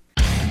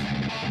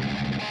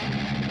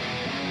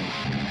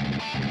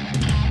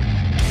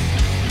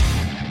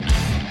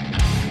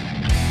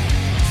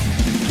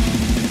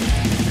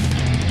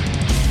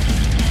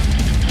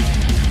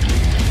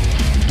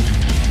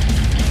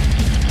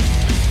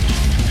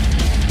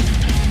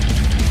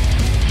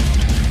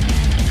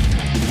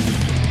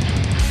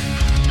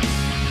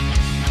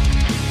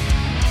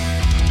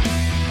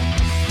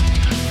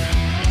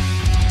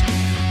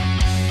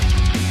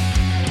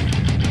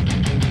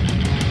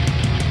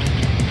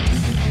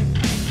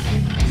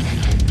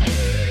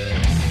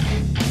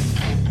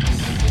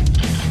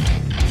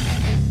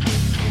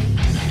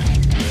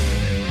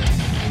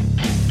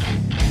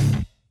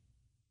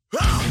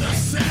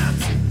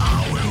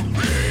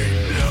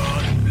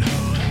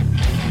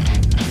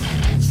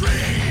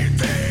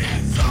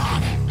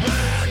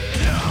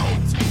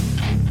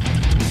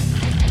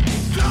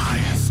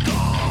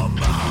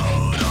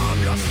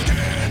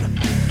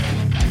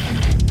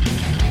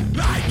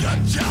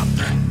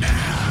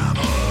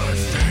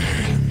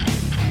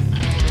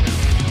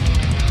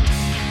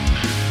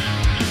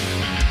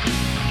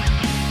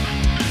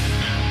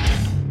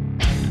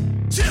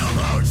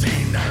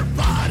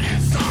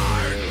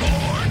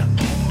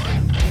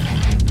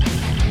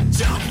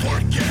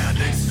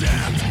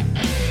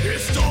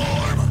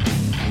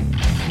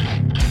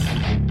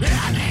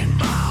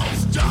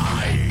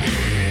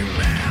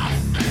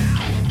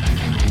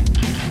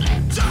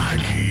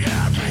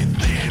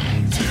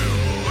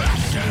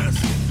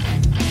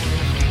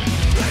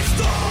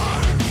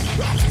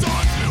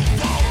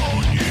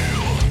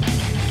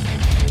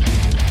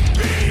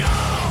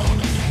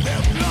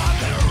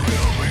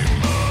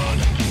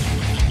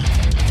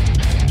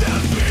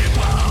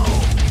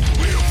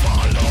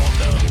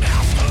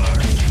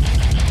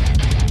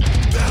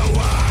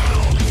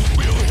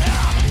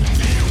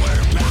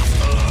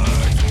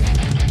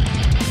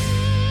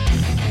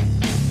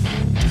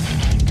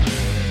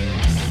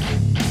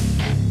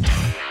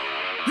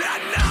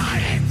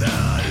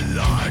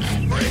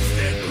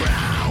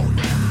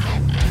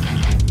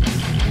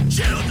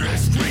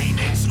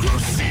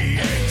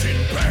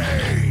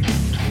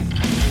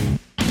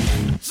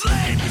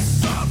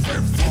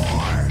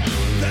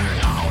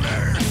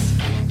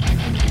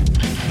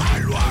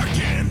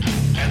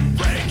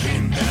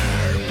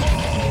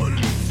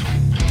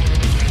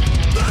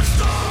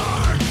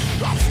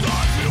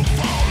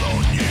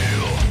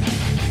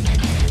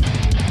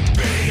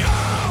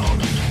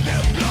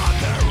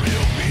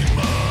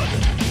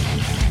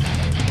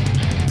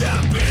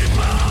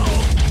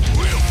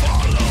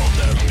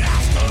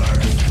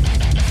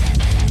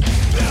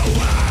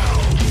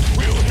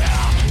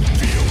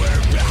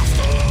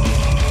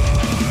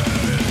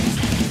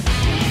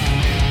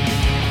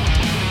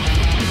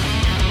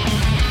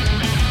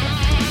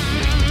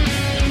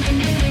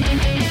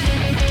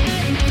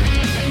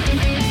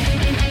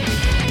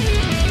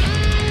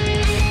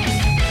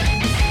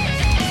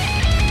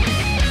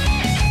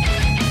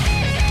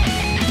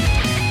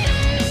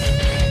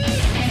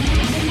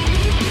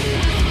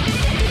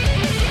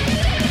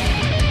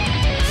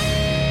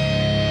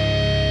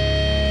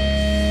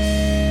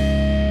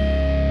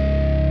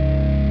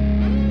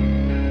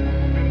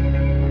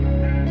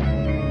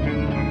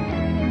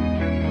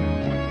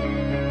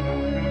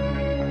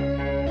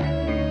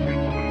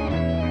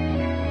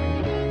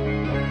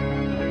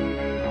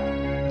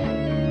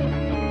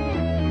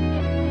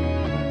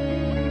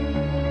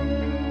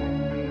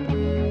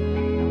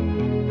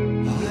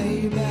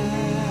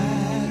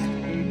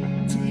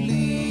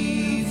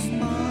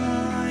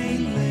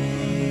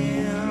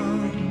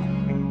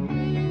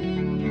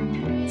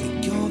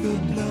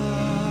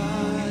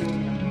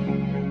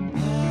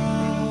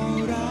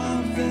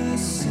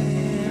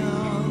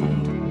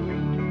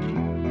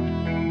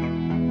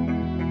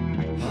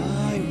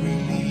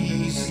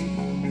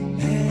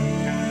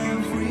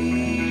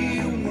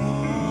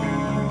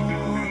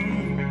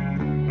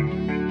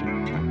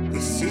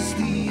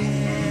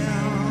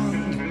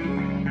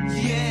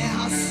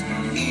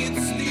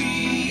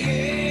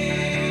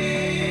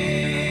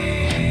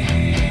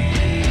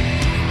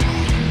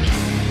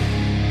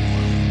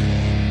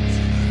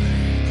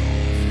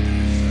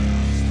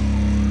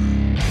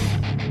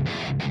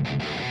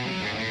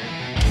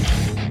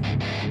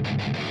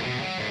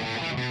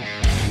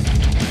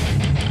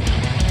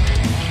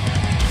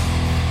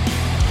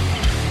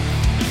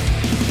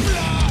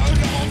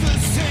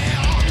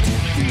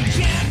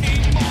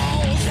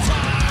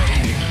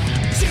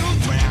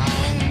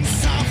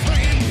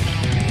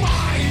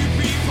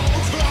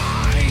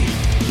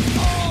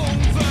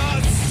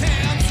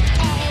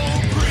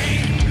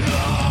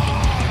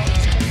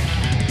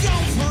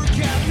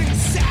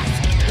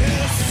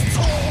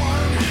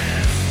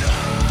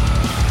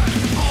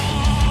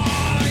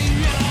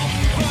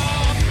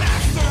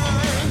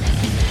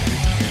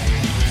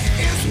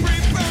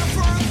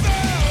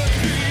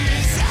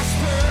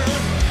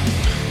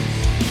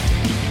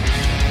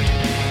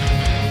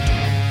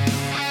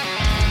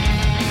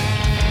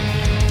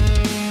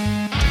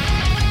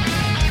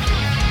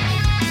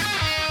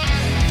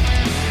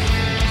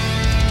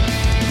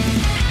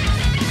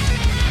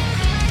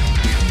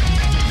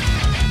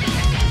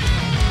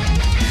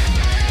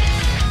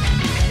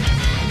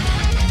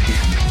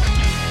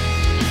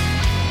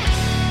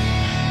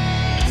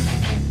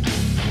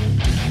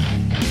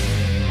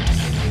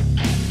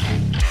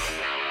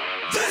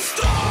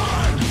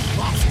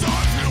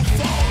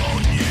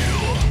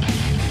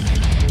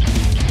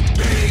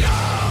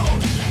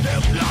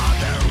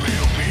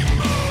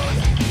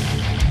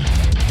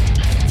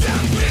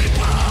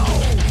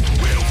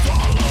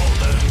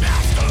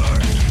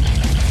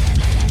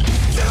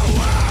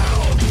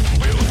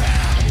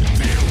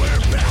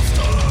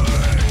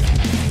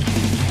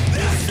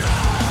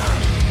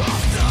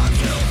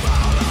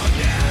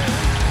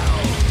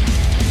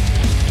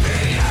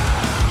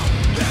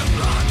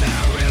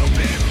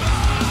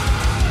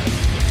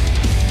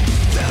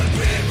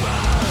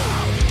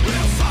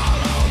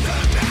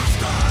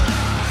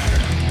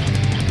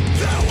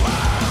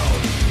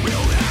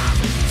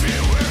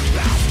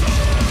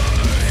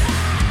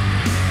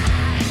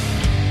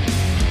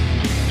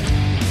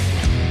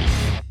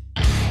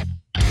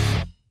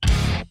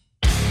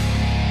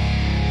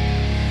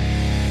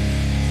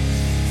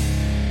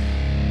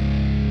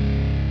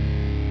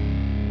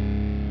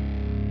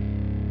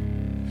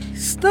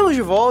 Estamos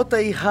de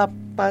volta e,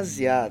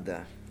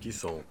 rapaziada, Que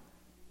som.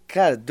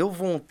 cara, deu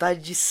vontade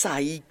de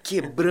sair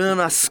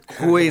quebrando as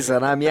coisas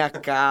na minha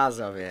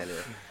casa, velho.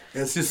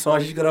 Esse som a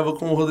gente gravou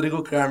com o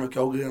Rodrigo Carmo, que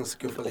é o Ganso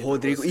que eu falei.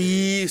 Rodrigo,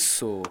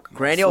 isso!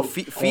 Kranyal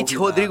feat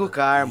Rodrigo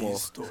Carmo.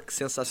 Isto.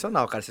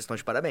 Sensacional, cara, vocês estão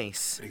de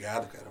parabéns.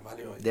 Obrigado, cara,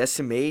 valeu.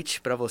 Decimate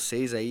pra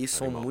vocês aí,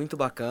 som Animal. muito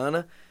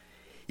bacana.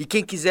 E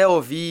quem quiser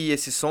ouvir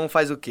esse som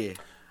faz o quê?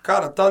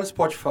 Cara, tá no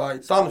Spotify,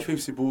 tá no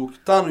Facebook,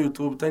 tá no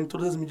YouTube, tá em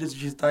todas as mídias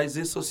digitais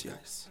e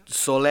sociais.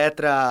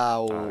 Soletra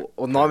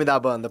o nome da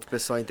banda pro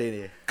pessoal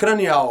entender.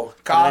 Kranyal.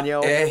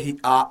 Kranyal.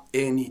 Kraniall.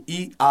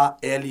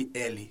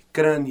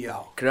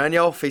 Kranyal.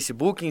 Kranyal,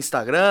 Facebook,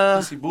 Instagram.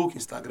 Facebook,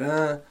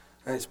 Instagram,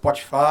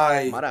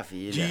 Spotify,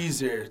 Maravilha.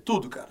 Deezer,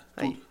 tudo, cara.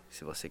 Aí, Tudo.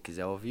 se você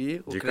quiser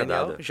ouvir, o Dica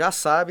Kranyal dada. já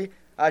sabe,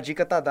 a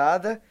dica tá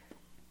dada.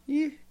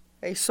 E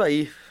é isso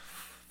aí.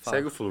 Fala.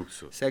 Segue o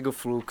fluxo. Segue o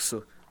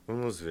fluxo.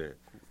 Vamos ver.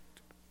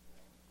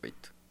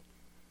 8.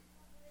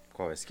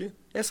 Qual é esse aqui?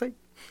 Essa aí.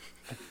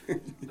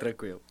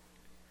 Tranquilo.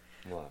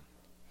 Vamos lá.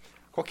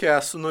 Qual que é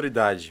a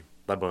sonoridade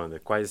da banda?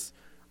 Quais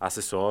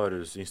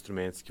acessórios,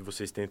 instrumentos que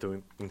vocês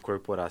tentam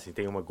incorporar? Assim,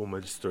 tem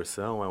alguma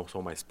distorção? É um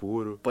som mais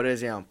puro? Por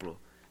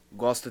exemplo,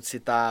 gosto de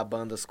citar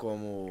bandas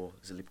como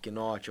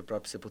Slipknot, o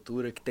próprio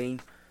Sepultura, que tem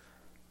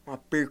uma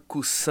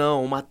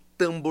percussão, uma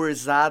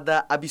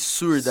tamborzada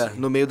absurda Sim.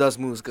 no meio das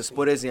músicas.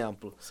 Por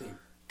exemplo, Sim.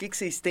 o que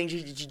vocês têm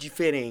de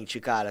diferente,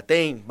 cara?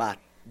 Tem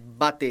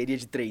bateria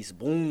de 3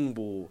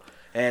 bumbo,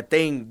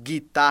 tem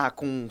guitarra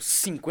com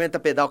 50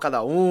 pedal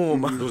cada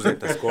uma,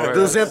 200 cordas?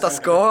 200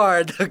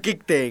 cordas, o que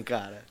tem,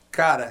 cara?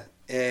 Cara,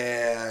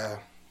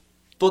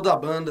 toda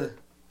banda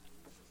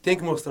tem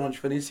que mostrar um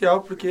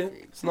diferencial,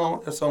 porque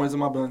senão é só mais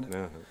uma banda.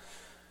 Aham.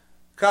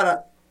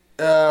 Cara,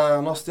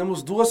 nós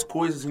temos duas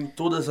coisas em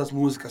todas as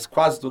músicas,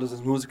 quase todas as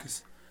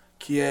músicas,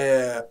 que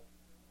é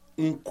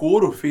um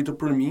coro feito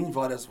por mim,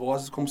 várias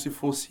vozes, como se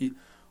fosse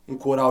um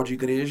coral de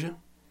igreja,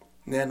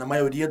 né, na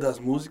maioria das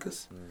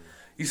músicas.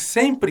 E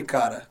sempre,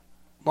 cara,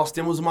 nós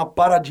temos uma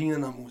paradinha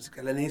na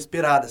música, ela é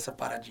inesperada, essa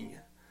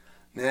paradinha,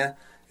 né?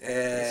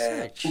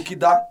 Interessante. O que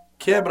dá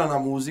quebra na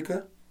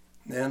música,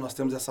 né? Nós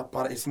temos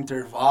esse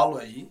intervalo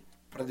aí,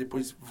 pra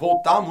depois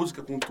voltar a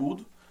música com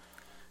tudo.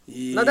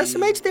 E... Na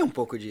Decimate tem um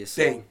pouco disso.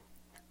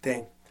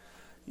 Tem.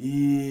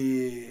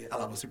 E... Ah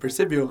lá, você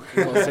percebeu.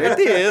 Com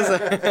certeza.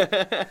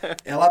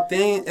 Ela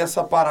tem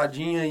essa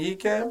paradinha aí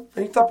que a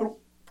gente tá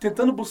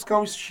tentando buscar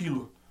um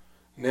estilo,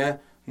 né,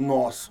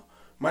 nosso.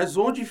 Mas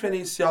o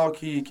diferencial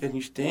que a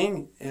gente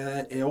tem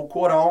é o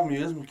coral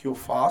mesmo que eu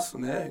faço,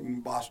 né,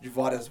 embaixo de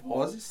várias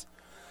vozes,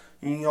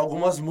 em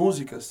algumas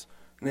músicas,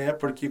 né,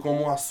 porque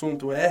como o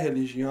assunto é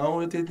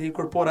religião, eu tentei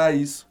incorporar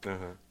isso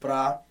Aham.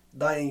 para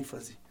dar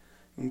ênfase.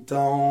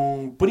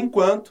 Então, por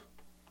enquanto,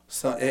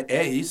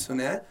 é isso,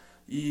 né?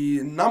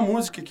 E na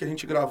música que a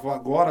gente gravou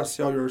agora,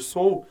 Sell Your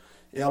Soul,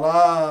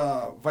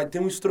 ela vai ter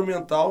um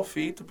instrumental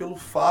feito pelo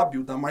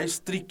Fábio, da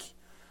Maestric,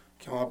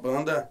 que é uma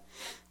banda,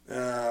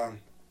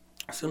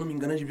 se eu não me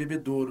engano, é de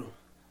Bebedouro.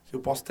 Eu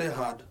posso estar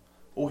errado.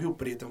 Ou Rio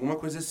Preto, alguma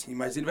coisa assim.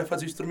 Mas ele vai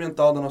fazer o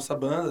instrumental da nossa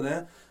banda,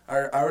 né?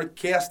 A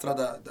orquestra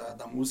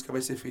da música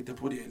vai ser feita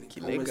por ele. Que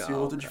Então legal, vai ser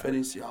outro cara.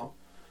 diferencial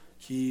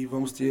que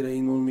vamos ter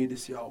aí no meio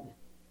desse álbum.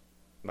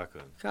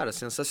 Bacana. Cara,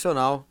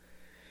 sensacional.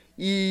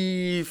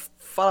 E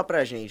fala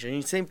pra gente, a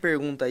gente sempre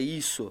pergunta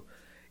isso,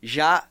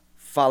 já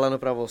falando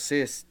pra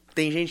vocês,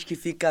 tem gente que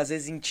fica às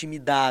vezes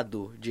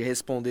intimidado de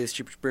responder esse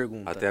tipo de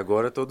pergunta. Até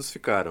agora todos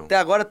ficaram. Até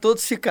agora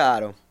todos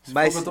ficaram, Se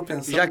mas for o que eu tô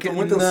pensando, já eu tô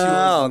muito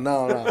não, ansioso.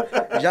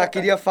 não. Já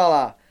queria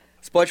falar.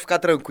 Você pode ficar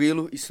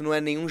tranquilo, isso não é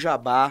nenhum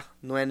jabá,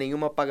 não é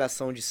nenhuma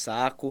apagação de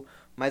saco,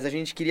 mas a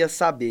gente queria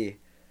saber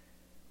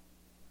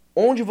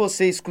onde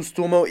vocês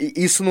costumam, e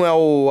isso não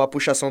é a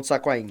puxação de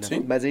saco ainda,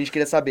 Sim. mas a gente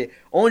queria saber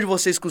onde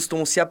vocês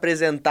costumam se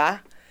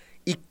apresentar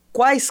e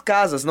quais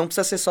casas, não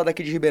precisa ser só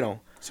daqui de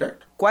Ribeirão,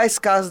 Certo? quais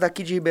casas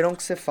daqui de Ribeirão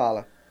que você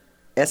fala,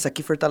 essa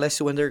aqui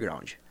fortalece o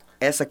underground,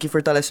 essa aqui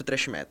fortalece o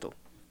thrash metal.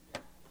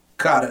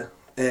 Cara,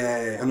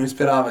 eu não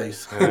esperava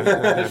isso.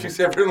 Achei que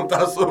você ia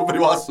perguntar sobre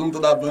o assunto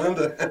da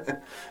banda.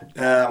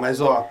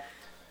 Mas, ó,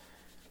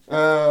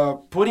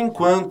 por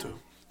enquanto,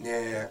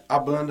 a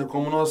banda,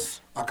 como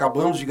nós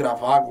acabamos de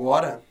gravar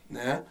agora,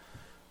 né,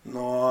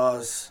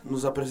 nós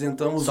nos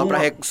apresentamos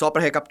Só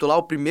pra recapitular,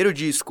 o primeiro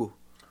disco,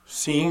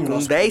 Sim, com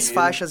nosso 10 primeiro-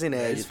 faixas 10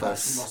 inéditas.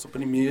 faixas, nosso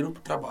primeiro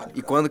trabalho. E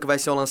cara. quando que vai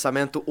ser o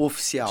lançamento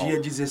oficial? Dia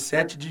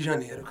 17 de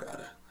janeiro,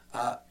 cara.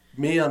 À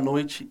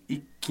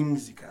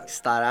 00:15, cara.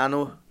 Estará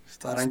no...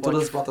 Estará em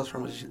todas as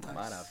plataformas digitais.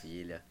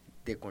 Maravilha.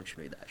 Dê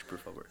continuidade, por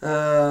favor.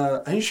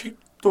 A gente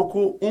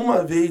tocou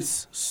uma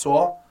vez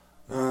só,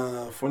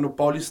 foi no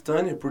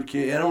Paulistânia, porque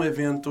era um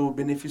evento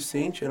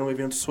beneficente, era um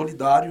evento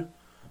solidário,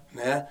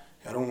 né?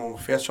 Era um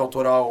festival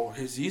autoral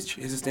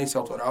Resistência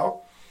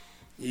Autoral.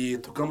 E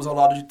tocamos ao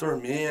lado de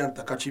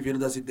Tormenta, Cativeiro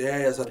das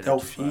Ideias, Até o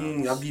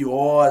Fim,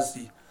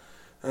 Abiose,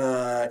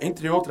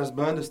 entre outras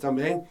bandas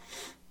também.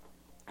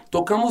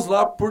 Tocamos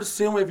lá por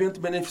ser um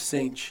evento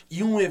beneficente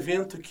e um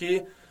evento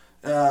que,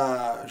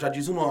 já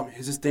diz o nome,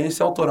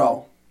 Resistência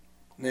Autoral,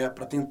 né,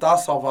 para tentar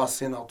salvar a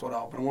cena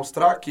autoral, para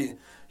mostrar que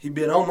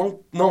Ribeirão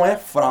não é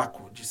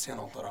fraco de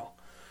cena autoral.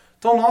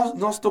 Então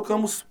nós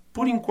tocamos,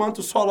 por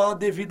enquanto, só lá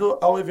devido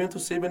ao evento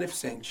ser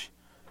beneficente,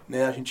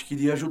 né, a gente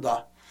queria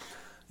ajudar.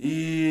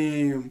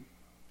 E,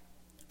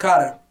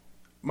 cara,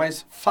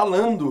 mas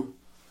falando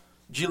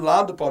de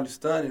lá do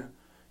Paulistânia,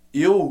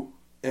 eu,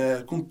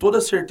 com toda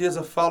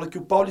certeza, falo que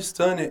o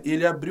Paulistânia,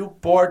 ele abriu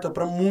porta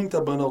para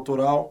muita banda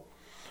autoral.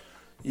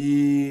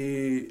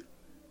 E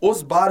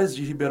os bares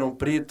de Ribeirão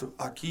Preto,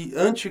 aqui,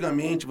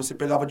 antigamente, você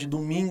pegava de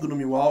domingo no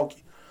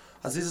Milwaukee,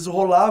 às vezes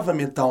rolava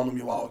metal no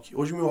Milwaukee.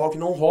 Hoje o Milwaukee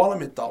não rola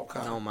metal,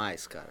 cara. Não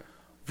mais, cara.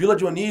 Vila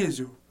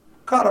Dionísio,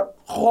 cara,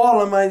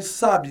 rola, mas,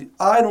 sabe,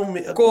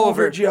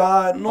 cover de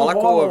Iron, não rola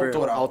cover.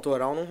 autoral.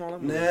 Autoral não rola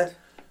muito. Né?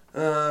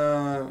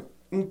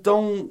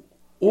 Então,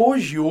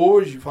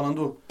 hoje,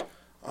 falando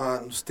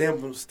nos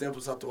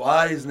tempos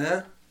atuais,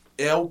 né?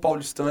 É o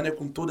Paulistânia,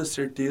 com toda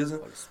certeza.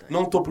 Paulistânia.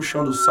 Não tô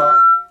puxando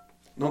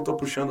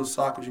o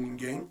saco de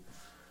ninguém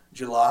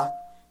de lá,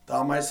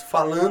 tá? Mas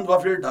falando a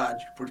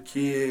verdade,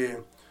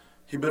 porque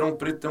Ribeirão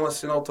Preto tem uma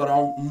cena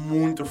autoral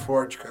muito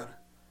forte, cara.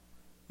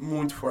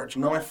 Muito forte,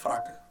 não é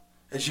fraca.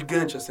 É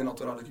gigante a cena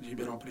autoral daqui de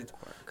Ribeirão Preto.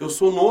 Eu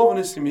sou novo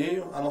nesse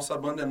meio, a nossa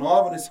banda é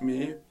nova nesse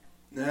meio,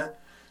 né?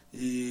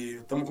 E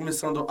estamos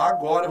começando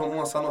agora, vamos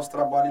lançar nosso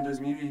trabalho em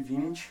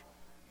 2020,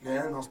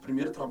 né? Nosso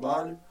primeiro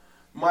trabalho.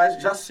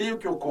 Mas já sei o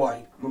que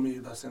ocorre no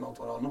meio da cena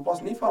autoral. Não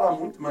posso nem falar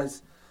muito,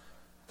 mas,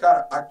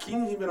 cara, aqui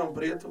em Ribeirão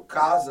Preto,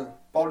 casa,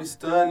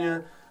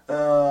 Paulistânia,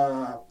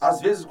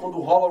 às vezes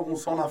quando rola algum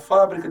som na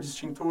fábrica de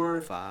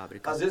extintor,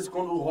 às vezes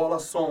quando rola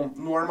som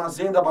no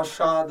armazém da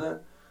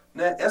Baixada,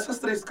 né? Essas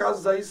 3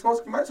 casas aí são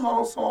as que mais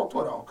rolam som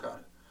autoral,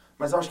 cara.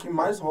 Mas eu acho que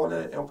mais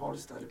rola é o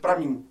Paulistânia. Pra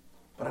mim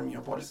é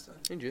o Paulistânia.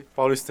 Entendi.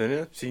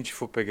 Paulistânia, se a gente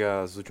for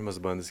pegar as últimas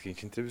bandas que a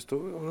gente entrevistou,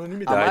 é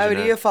unanimidade, a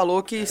maioria né?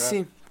 falou que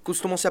sim,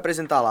 costumam se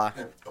apresentar lá.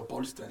 É o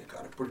Paulistânia,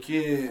 cara.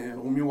 Porque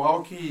o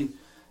Milwaukee,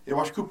 eu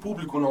acho que o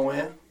público não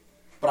é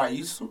pra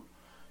isso.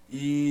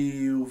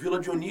 E o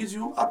Vila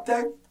Dionísio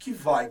até que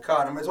vai,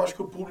 cara. Mas eu acho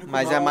que o público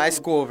Mas não... é mais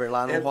cover,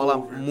 lá não rola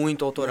cover.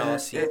 muito autoral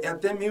assim. É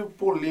até meio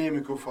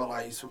polêmico eu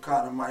falar isso,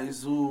 cara.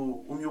 Mas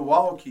o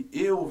Milwaukee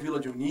e o Vila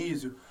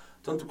Dionísio,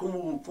 tanto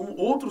como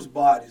outros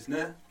bares,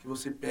 né? Que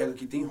você pega,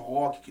 que tem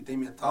rock, que tem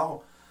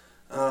metal.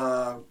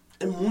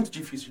 É muito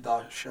difícil de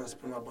dar chance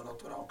pra uma banda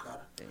autoral,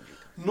 cara. Entendi.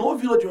 No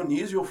Vila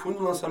Dionísio, eu fui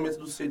no lançamento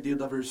do CD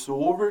da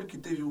Versover, que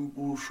teve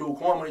o show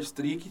com a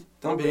Maestric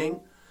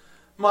também.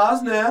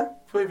 Mas, né,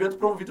 foi um evento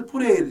promovido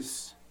por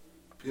eles.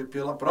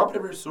 Pela própria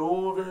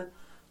Versover.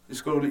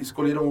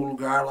 Escolheram o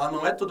lugar lá.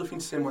 Não é todo fim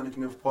de semana que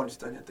nem o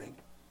Paulistânia tem.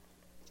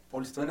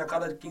 Paulistânia, a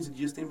cada 15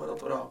 dias tem banda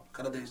autoral. A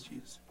cada 10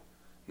 dias.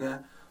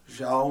 Né?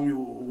 Já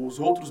os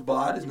outros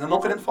bares, né? Não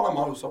querendo falar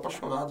mal, eu sou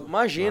apaixonado.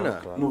 Imagina.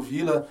 Claro. No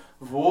Vila,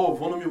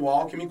 vou no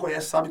Milwaukee, me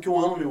conhece, sabe que eu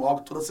amo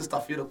Milwaukee, toda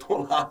sexta-feira eu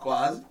tô lá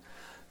quase.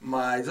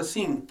 Mas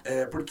assim,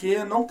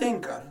 porque não tem,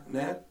 cara,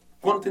 né?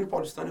 Quando tem no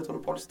Paulistânia, eu tô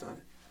no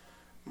Paulistânia.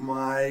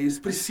 Mas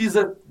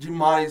precisa de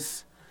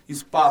mais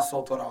espaço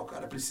autoral,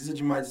 cara. Precisa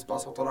de mais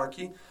espaço autoral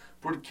aqui,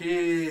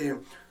 porque,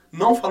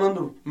 não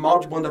falando mal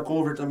de banda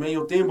cover também,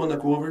 eu tenho banda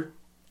cover,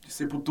 de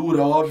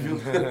Sepultura, óbvio.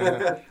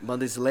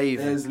 Banda Slave.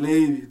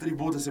 Slave,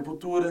 tributo a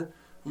Sepultura,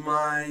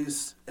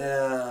 mas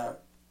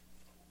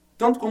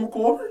tanto como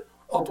cover,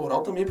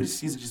 autoral também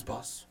precisa de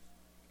espaço.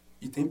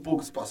 E tem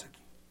pouco espaço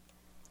aqui.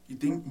 E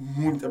tem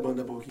muita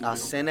banda boa aqui. A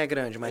cena é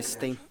grande, mas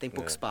tem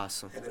pouco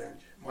espaço. É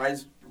grande.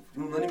 Mas,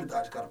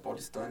 unanimidade, cara,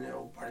 Paulistânia é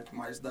o parque que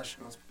mais dá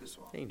chance pro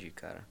pessoal. Entendi,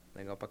 cara.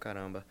 Legal pra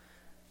caramba.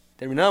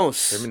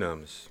 Terminamos?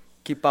 Terminamos.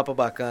 Que papo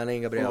bacana,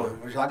 hein, Gabriel?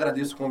 Pô, eu já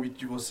agradeço o convite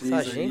de vocês.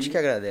 A gente que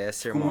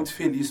agradece, Fico irmão. muito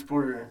feliz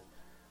por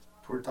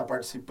estar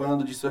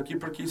participando disso aqui,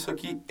 porque isso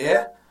aqui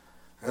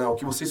o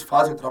que vocês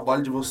fazem, o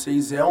trabalho de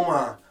vocês é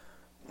uma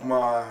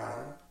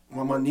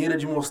maneira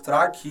de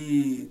mostrar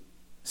que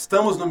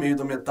estamos no meio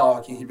do metal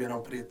aqui em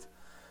Ribeirão Preto.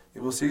 E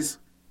vocês,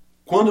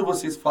 quando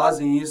vocês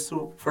fazem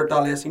isso,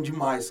 fortalecem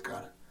demais,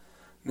 cara.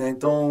 Né?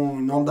 Então,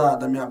 em nome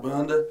da minha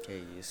banda,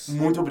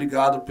 muito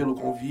obrigado pelo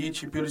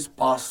convite e pelo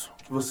espaço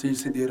que vocês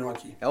cederam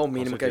aqui. É o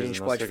mínimo que a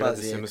gente pode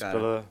fazer, cara.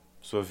 Pela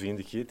sua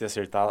vinda aqui, ter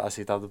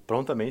aceitado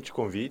prontamente o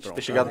convite,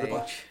 ter chegado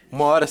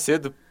 1 hora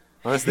cedo,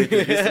 antes da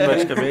entrevista,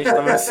 praticamente,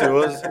 estava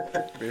ansioso.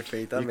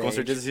 Perfeitamente. E com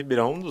certeza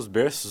Ribeirão é um dos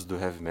berços do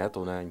heavy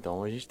metal, né?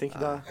 Então a gente tem que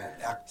dar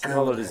essa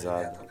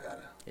valorizada.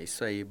 É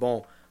isso aí.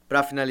 Bom,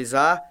 pra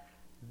finalizar,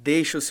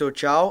 deixa o seu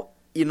tchau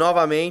e,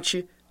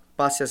 novamente,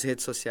 passe as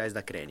redes sociais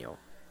da Kranyal.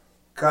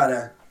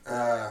 Cara,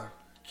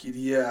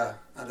 queria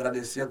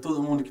agradecer a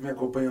todo mundo que me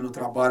acompanha no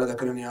trabalho da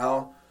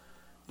Kranyal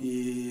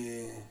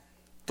e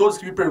todos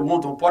que me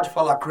perguntam, pode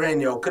falar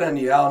Kranyal,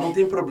 não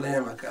tem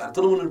problema, cara.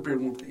 Todo mundo me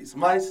pergunta isso,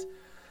 mas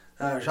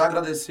já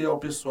agradecer ao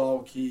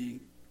pessoal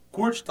que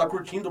tá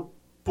curtindo,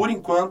 por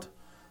enquanto,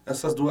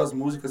 essas 2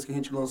 músicas que a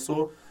gente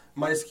lançou,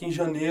 mas que em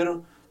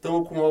janeiro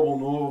estamos com um álbum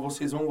novo,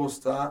 vocês vão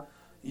gostar.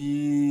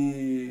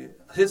 E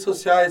redes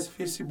sociais,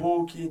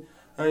 Facebook,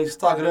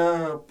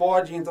 Instagram,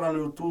 pode entrar no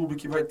YouTube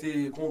que vai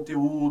ter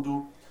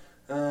conteúdo.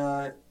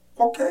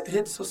 qualquer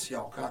rede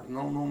social, cara.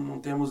 Não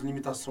temos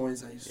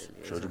limitações a isso.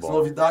 Show de As bola.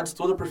 novidades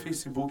todas por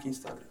Facebook e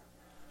Instagram.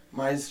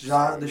 Mas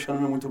já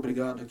deixando meu muito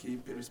obrigado aqui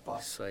pelo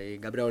espaço. Isso aí,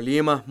 Gabriel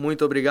Lima,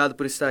 muito obrigado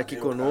por estar aqui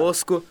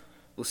conosco.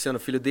 Luciano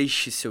Filho,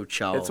 deixe seu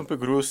tchau. Edson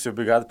Pegrussi,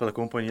 obrigado pela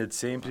companhia de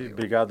sempre.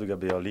 Obrigado,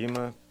 Gabriel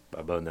Lima,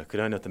 a banda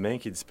Kranyal também,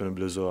 que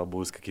disponibilizou a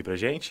música aqui pra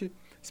gente.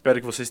 Espero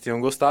que vocês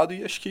tenham gostado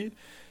e acho que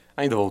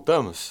ainda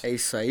voltamos. É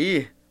isso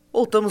aí.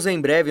 Voltamos em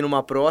breve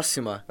numa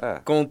próxima,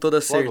 com toda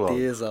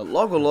certeza.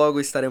 Logo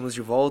estaremos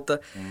de volta.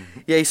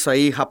 E é isso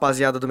aí,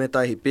 rapaziada do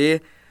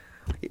MetalRP.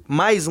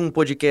 Mais um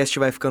podcast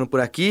vai ficando por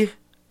aqui.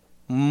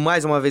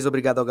 Mais uma vez,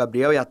 obrigado ao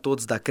Gabriel e a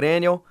todos da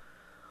Kranyal.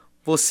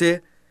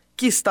 Você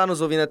que está nos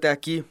ouvindo até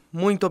aqui,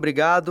 muito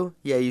obrigado.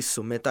 E é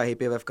isso,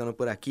 MetalRP vai ficando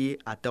por aqui.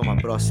 Até uma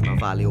próxima.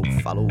 Valeu,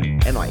 falou,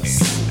 é nóis.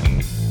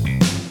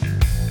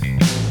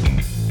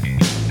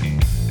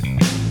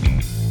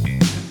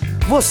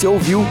 Você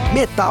ouviu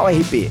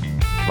MetalRP.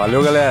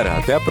 Valeu, galera.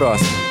 Até a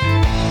próxima.